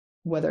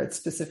 whether it's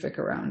specific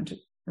around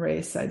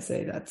race, I'd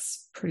say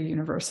that's pretty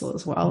universal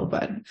as well.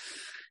 But,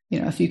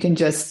 if you can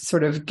just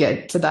sort of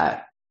get to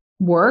that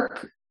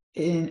work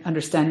in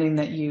understanding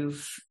that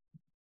you've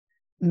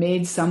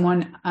made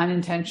someone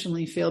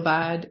unintentionally feel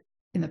bad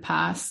in the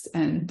past,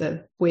 and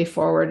the way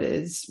forward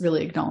is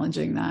really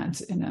acknowledging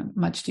that in a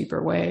much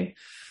deeper way.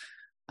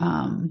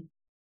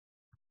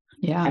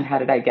 Yeah. And how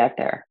did I get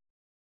there?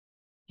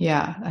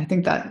 Yeah. I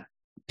think that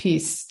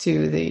piece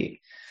to the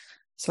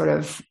sort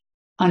of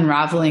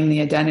unraveling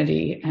the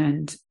identity,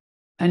 and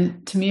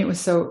to me, it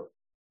was so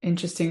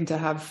interesting to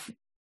have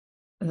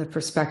the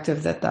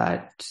perspective that,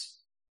 the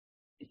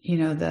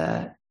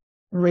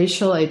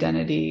racial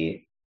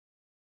identity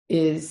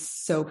is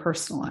so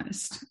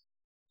personalized.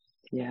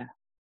 Yeah.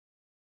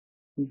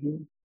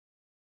 Mm-hmm.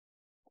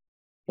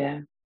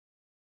 Yeah.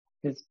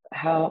 Because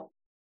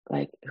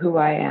who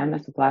I am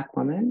as a Black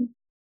woman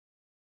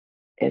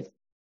is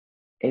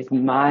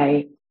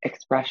my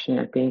expression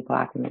of being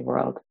Black in the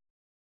world.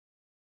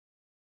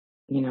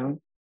 You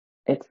know,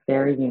 it's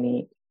very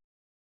unique.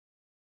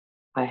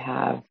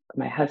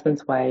 My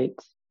husband's white.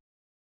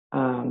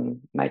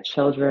 My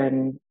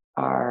children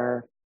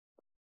are,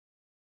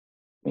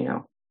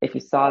 if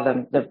you saw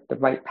them, the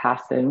right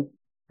passing,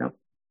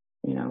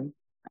 you know,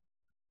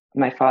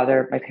 my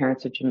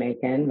parents are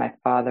Jamaican. My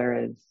father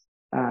is,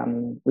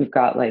 we've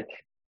got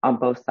on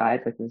both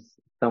sides, there's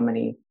so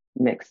many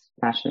mixed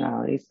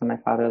nationalities. So my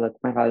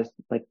father's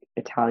like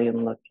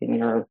Italian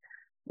looking or,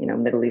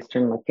 Middle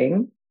Eastern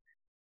looking.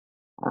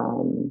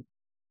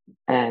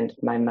 And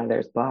my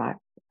mother's Black.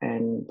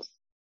 And,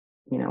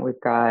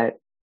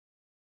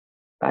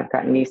 I've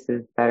got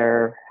nieces that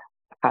are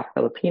half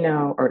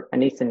Filipino, or a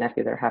niece and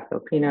nephew that are half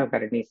Filipino. I've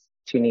got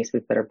two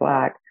nieces that are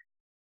Black.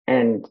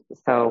 And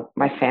so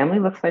my family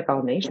looks like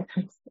all nations.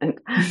 And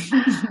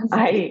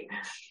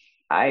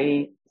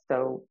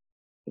so,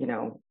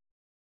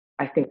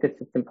 I think that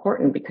it's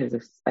important because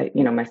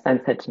my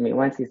son said to me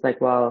once, he's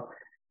like, well,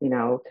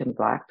 can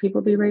Black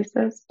people be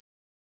racist?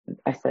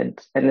 I said,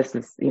 and this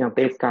is,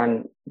 based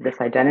on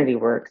this identity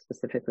work,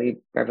 specifically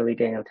Beverly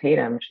Daniel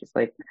Tatum. She's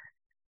like,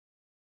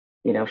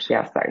 she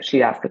asked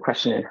the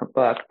question in her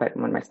book, but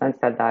when my son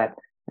said that,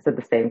 I said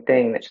the same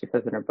thing that she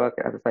says in her book.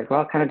 I was like,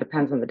 well, it kind of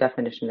depends on the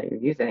definition that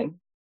you're using.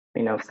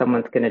 If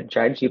someone's going to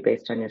judge you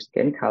based on your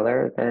skin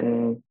color,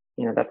 then,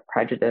 that's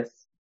prejudice,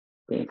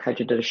 being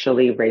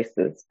prejudicially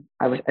racist.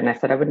 And I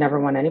said, I would never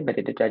want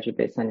anybody to judge you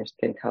based on your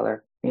skin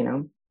color,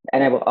 And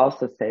I will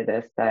also say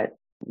this, that,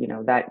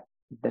 that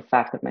the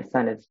fact that my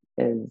son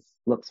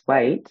looks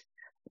white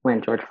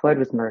when George Floyd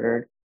was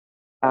murdered,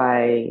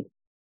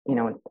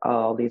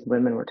 all these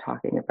women were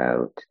talking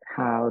about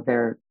how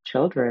their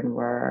children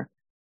were,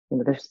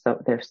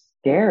 they're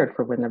scared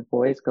for when their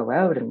boys go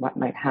out and what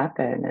might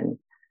happen. And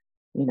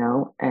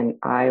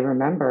I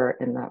remember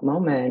in that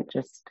moment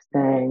just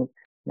saying,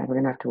 never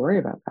going to have to worry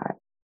about that.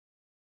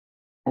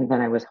 And then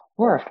I was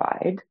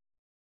horrified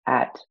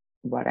at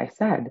what I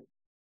said,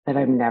 that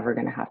I'm never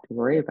going to have to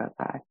worry about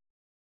that.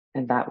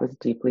 And that was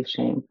deeply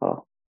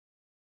shameful.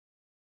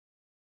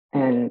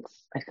 And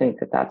I think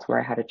that that's where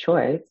I had a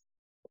choice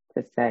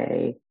to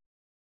say,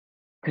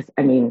 because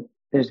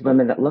there's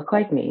women that look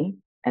like me,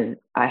 and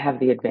I have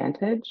the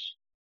advantage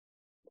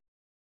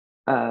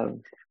of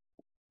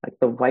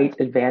the white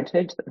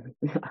advantage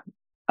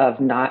of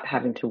not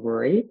having to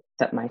worry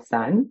that my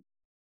son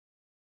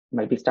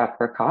might be stopped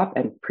for a cop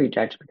and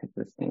prejudged because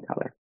of his skin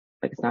color.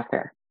 It's not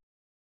fair.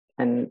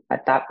 And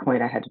at that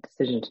point, I had a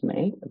decision to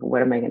make.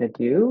 What am I going to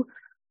do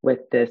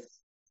with this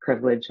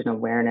privilege and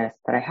awareness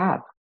that I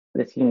have,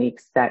 this unique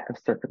set of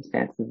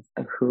circumstances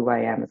of who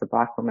I am as a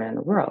Black woman in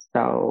the world?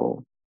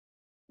 So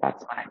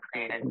that's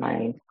when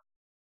I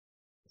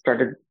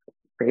started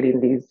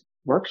creating these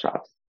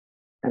workshops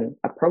and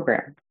a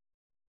program.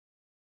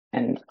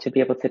 And to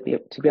be able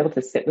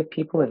to sit with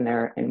people in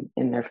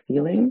their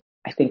feelings,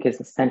 I think is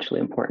essentially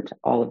important to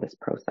all of this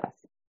process.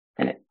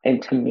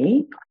 And to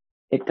me,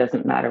 it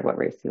doesn't matter what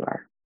race you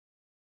are.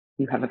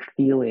 You have a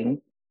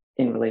feeling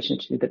in relation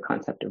to the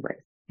concept of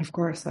race. Of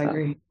course, I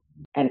agree.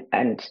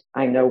 And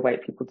I know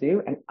white people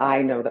do, and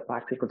I know that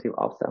Black people do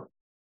also,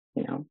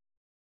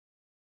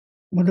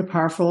 What a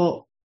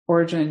powerful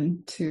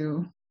origin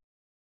to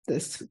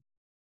this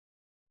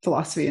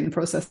philosophy and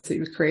process that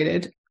you've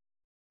created.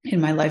 In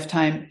my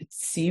lifetime, it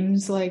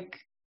seems like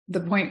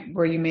the point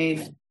where you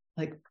made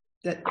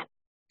that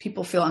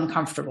people feel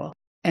uncomfortable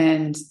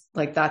and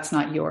that's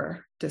not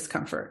your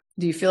discomfort.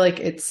 Do you feel like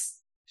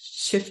it's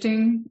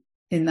shifting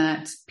in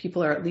that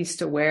people are at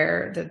least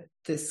aware that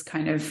this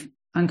kind of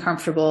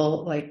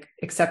uncomfortable,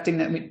 accepting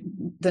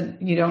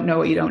that you don't know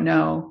what you don't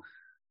know,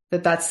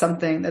 that's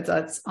something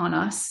that's on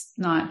us,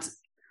 not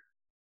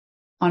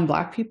on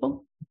Black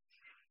people,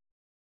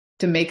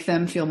 to make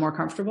them feel more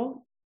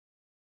comfortable?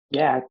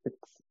 Yeah,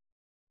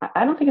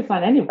 I don't think it's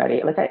on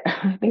anybody.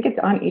 I think it's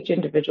on each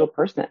individual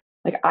person.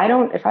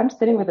 If I'm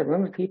sitting with a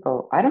room of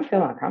people, I don't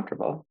feel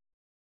uncomfortable.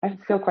 I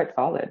feel quite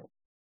solid.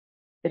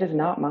 It is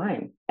not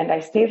mine. And I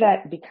say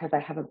that because I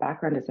have a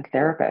background as a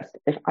therapist.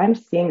 If I'm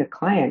seeing a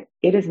client,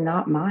 it is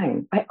not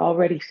mine. I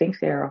already think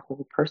they're a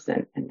whole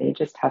person and they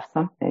just have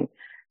something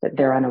that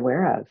they're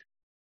unaware of.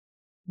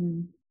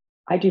 Mm.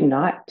 I do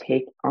not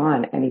take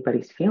on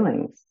anybody's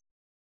feelings.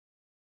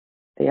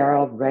 They are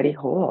already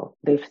whole.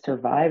 They've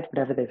survived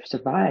whatever they've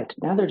survived.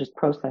 Now they're just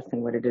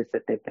processing what it is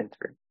that they've been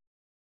through.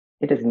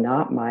 It is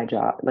not my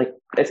job.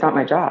 It's not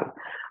my job.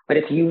 But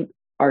if you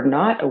are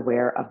not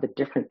aware of the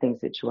different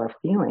things that you are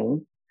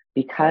feeling,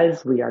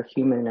 because we are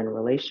human and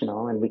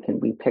relational, and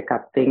we pick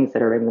up things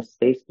that are in the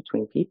space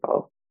between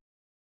people,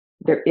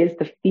 there is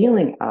the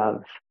feeling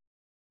of,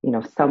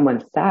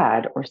 someone's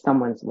sad or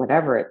someone's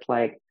whatever. It's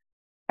like,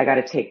 I got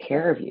to take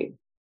care of you.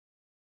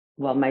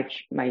 Well,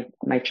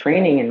 my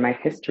training and my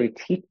history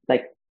teach,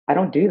 like, I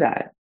don't do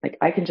that. Like,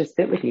 I can just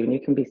sit with you and you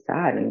can be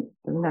sad and it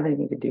doesn't have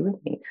anything to do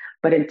with me.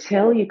 But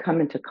until you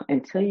can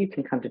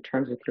come to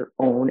terms with your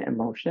own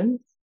emotions,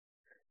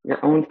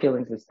 your own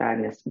feelings of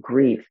sadness,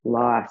 grief,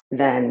 loss,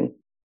 then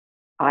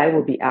I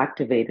will be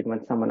activated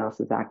when someone else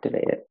is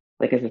activated.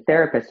 Like, as a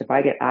therapist, if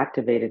I get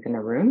activated in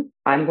a room,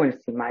 I'm going to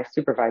see my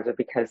supervisor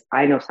because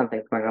I know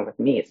something's going on with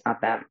me. It's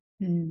not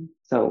them.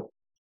 So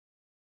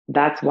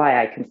that's why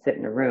I can sit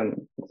in a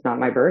room. It's not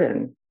my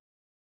burden.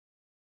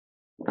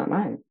 It's not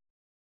mine.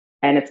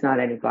 And it's not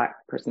any Black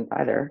person's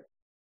either.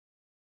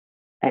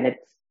 And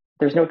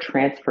there's no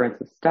transference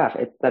of stuff.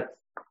 That's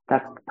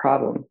the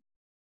problem.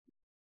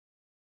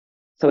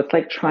 So it's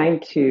like trying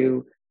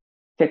to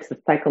fix a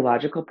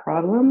psychological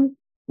problem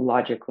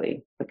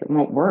logically, but it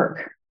won't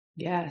work.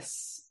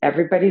 Yes.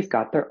 Everybody's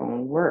got their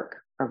own work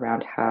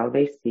around how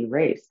they see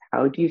race.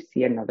 How do you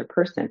see another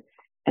person?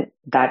 And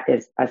that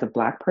is, as a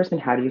Black person,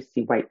 how do you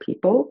see white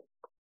people?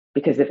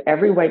 Because if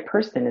every white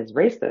person is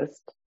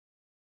racist,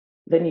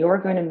 then you're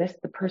going to miss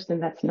the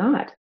person that's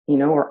not,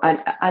 or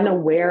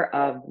unaware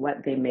of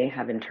what they may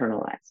have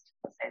internalized.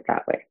 Let's say it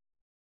that way.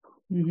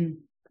 Mm-hmm.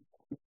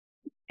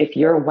 If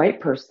you're a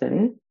white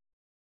person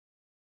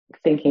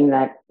thinking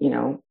that,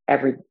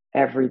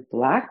 every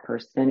Black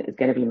person is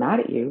going to be mad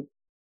at you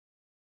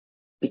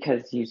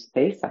because you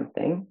say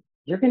something,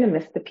 you're going to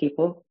miss the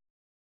people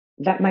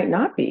that might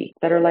not be,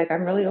 that are like,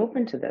 I'm really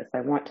open to this.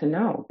 I want to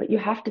know. But you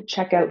have to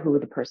check out who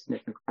the person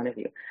is in front of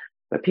you.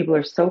 But people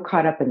are so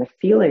caught up in the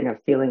feeling of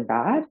feeling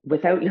bad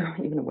without you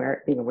even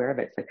being aware of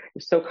it. It's like,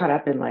 you're so caught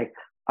up in like,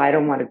 I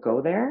don't want to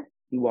go there.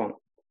 You won't.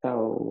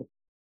 So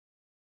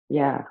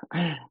yeah,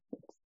 I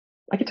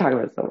could talk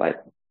about it so much.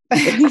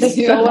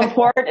 It's so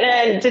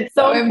important. It's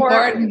so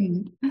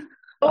important.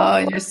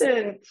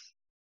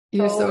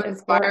 You're so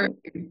inspiring.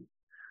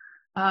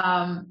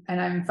 And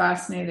I'm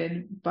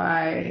fascinated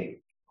by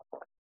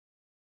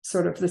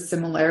sort of the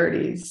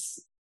similarities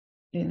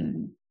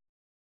in,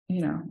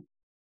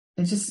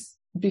 it's just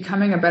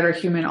becoming a better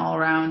human all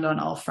around on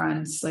all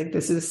fronts. Like,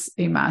 this is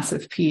a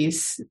massive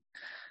piece.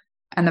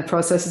 And the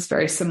process is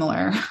very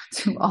similar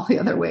to all the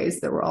other ways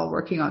that we're all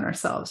working on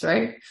ourselves,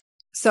 right?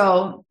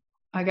 So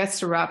I guess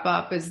to wrap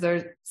up, is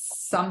there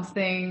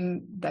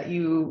something that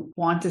you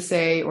want to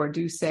say or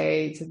do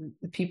say to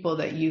the people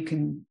that you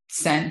can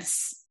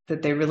sense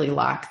that they really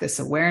lack this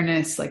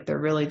awareness? Like, they're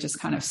really just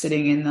kind of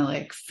sitting in the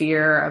like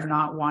fear of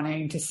not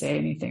wanting to say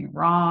anything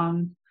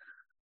wrong.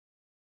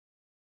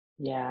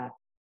 Yeah,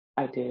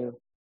 I do.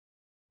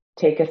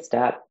 Take a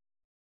step,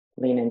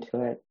 lean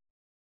into it.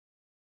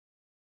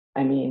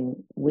 I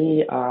mean,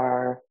 you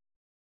are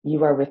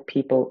with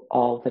people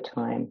all the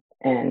time.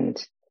 And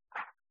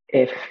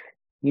if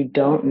you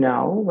don't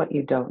know what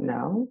you don't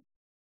know,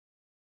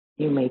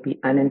 you may be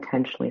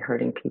unintentionally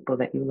hurting people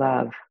that you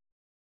love.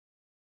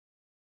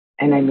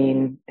 And I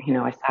mean,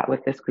 I sat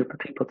with this group of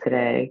people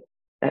today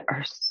that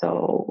were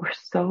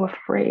so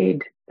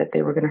afraid that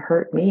they were going to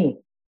hurt me.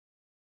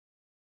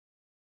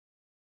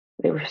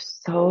 They were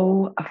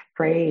so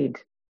afraid.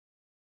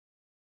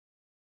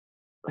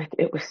 Like,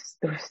 there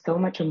was so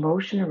much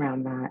emotion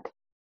around that.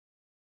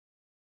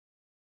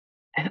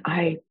 And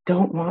I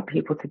don't want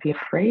people to be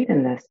afraid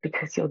in this,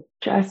 because you'll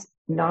just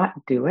not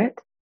do it,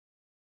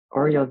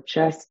 or you'll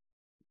just,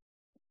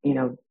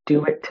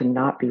 do it to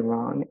not be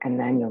wrong. And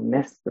then you'll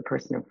miss the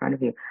person in front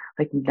of you.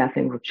 Like,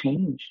 nothing will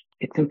change.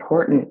 It's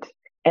important.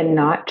 And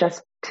not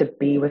just to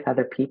be with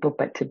other people,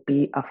 but to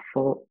be a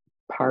full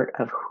part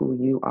of who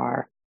you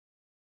are.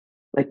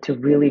 Like, to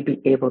really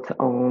be able to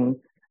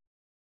own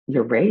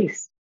your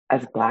race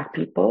as Black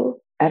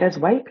people and as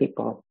white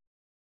people,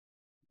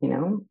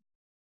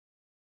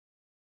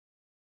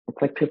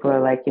 It's like people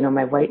are like,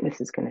 my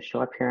whiteness is going to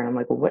show up here. And I'm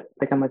like, well,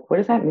 what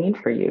does that mean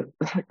for you?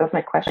 That's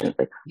my question. It's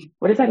like,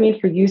 what does that mean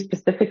for you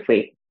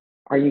specifically?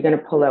 Are you going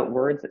to pull out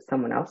words that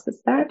someone else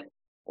has said?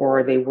 Or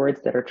are they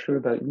words that are true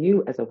about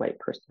you as a white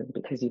person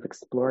because you've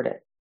explored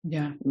it?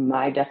 Yeah.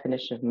 My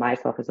definition of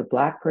myself as a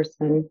Black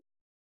person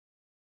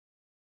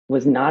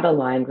was not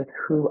aligned with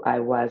who I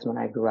was when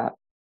I grew up,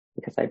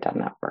 because I'd done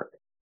that work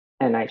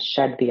and I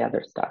shed the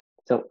other stuff.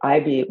 So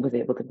I was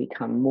able to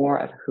become more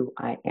of who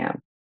I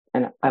am.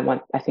 And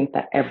I think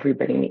that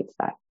everybody needs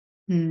that.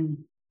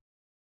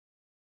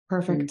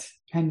 Perfect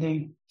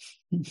ending.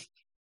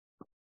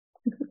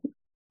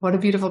 What a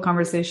beautiful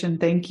conversation.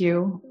 Thank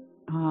you.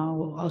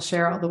 I'll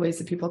share all the ways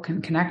that people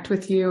can connect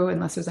with you,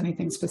 unless there's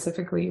anything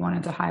specifically you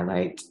wanted to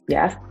highlight.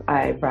 Yes,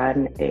 I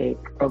run a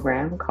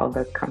program called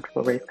the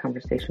Comfortable Race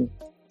Conversation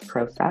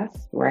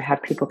Process, where I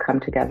have people come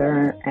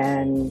together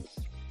and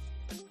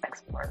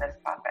explore this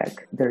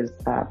topic. There's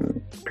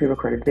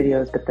pre-recorded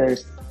videos, but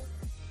there's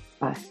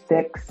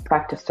 6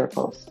 practice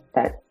circles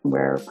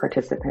where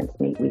participants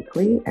meet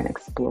weekly and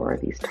explore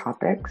these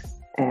topics,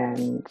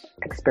 and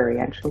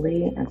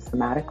experientially and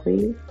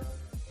somatically,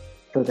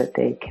 so that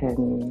they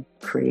can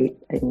create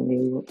a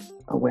new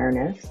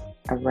awareness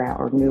around,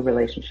 or new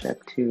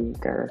relationship to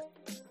their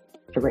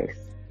race,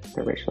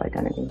 their racial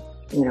identity,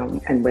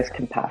 and with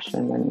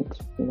compassion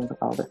and, with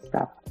all this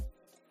stuff.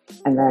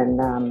 And then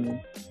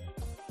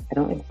I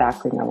don't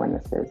exactly know when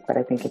this is, but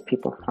I think if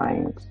people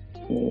find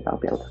me, they'll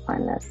be able to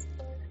find this.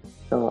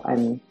 So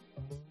I'm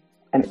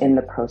in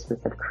the process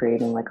of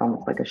creating like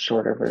almost like a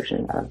shorter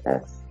version of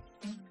this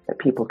that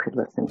people could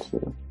listen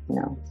to, you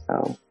know.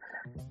 So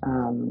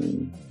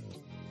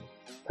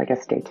I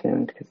guess stay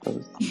tuned because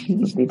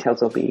those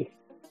details will be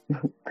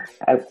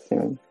out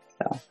soon.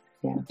 So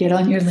yeah. Get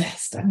on your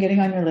list. I'm getting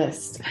on your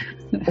list.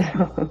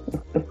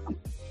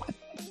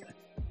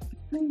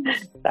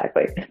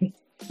 Exactly.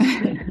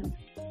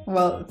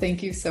 Well,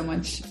 thank you so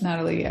much,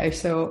 Natalie. I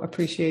so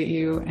appreciate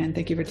you, and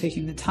thank you for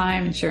taking the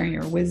time and sharing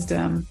your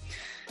wisdom,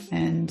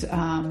 and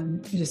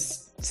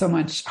just so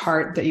much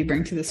heart that you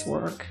bring to this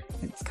work.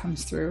 It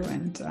comes through,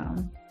 and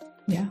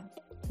yeah,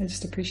 I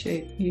just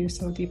appreciate you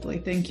so deeply.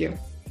 Thank you.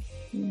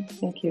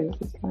 Thank you.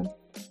 It was fun.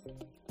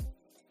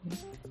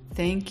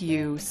 Thank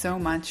you so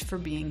much for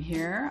being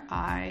here.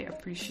 I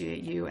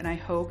appreciate you, and I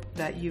hope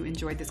that you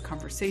enjoyed this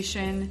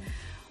conversation.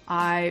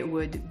 I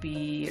would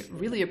be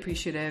really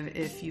appreciative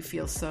if you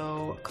feel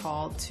so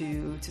called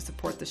to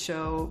support the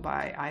show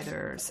by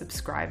either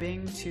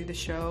subscribing to the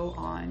show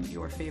on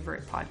your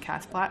favorite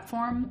podcast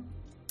platform,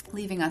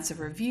 leaving us a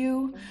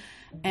review,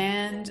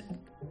 and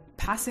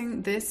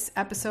passing this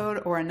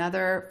episode or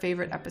another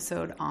favorite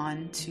episode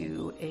on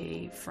to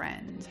a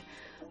friend.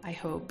 I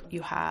hope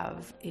you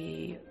have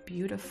a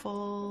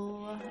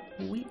beautiful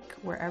week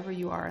wherever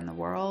you are in the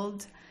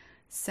world.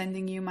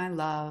 Sending you my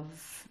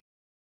love.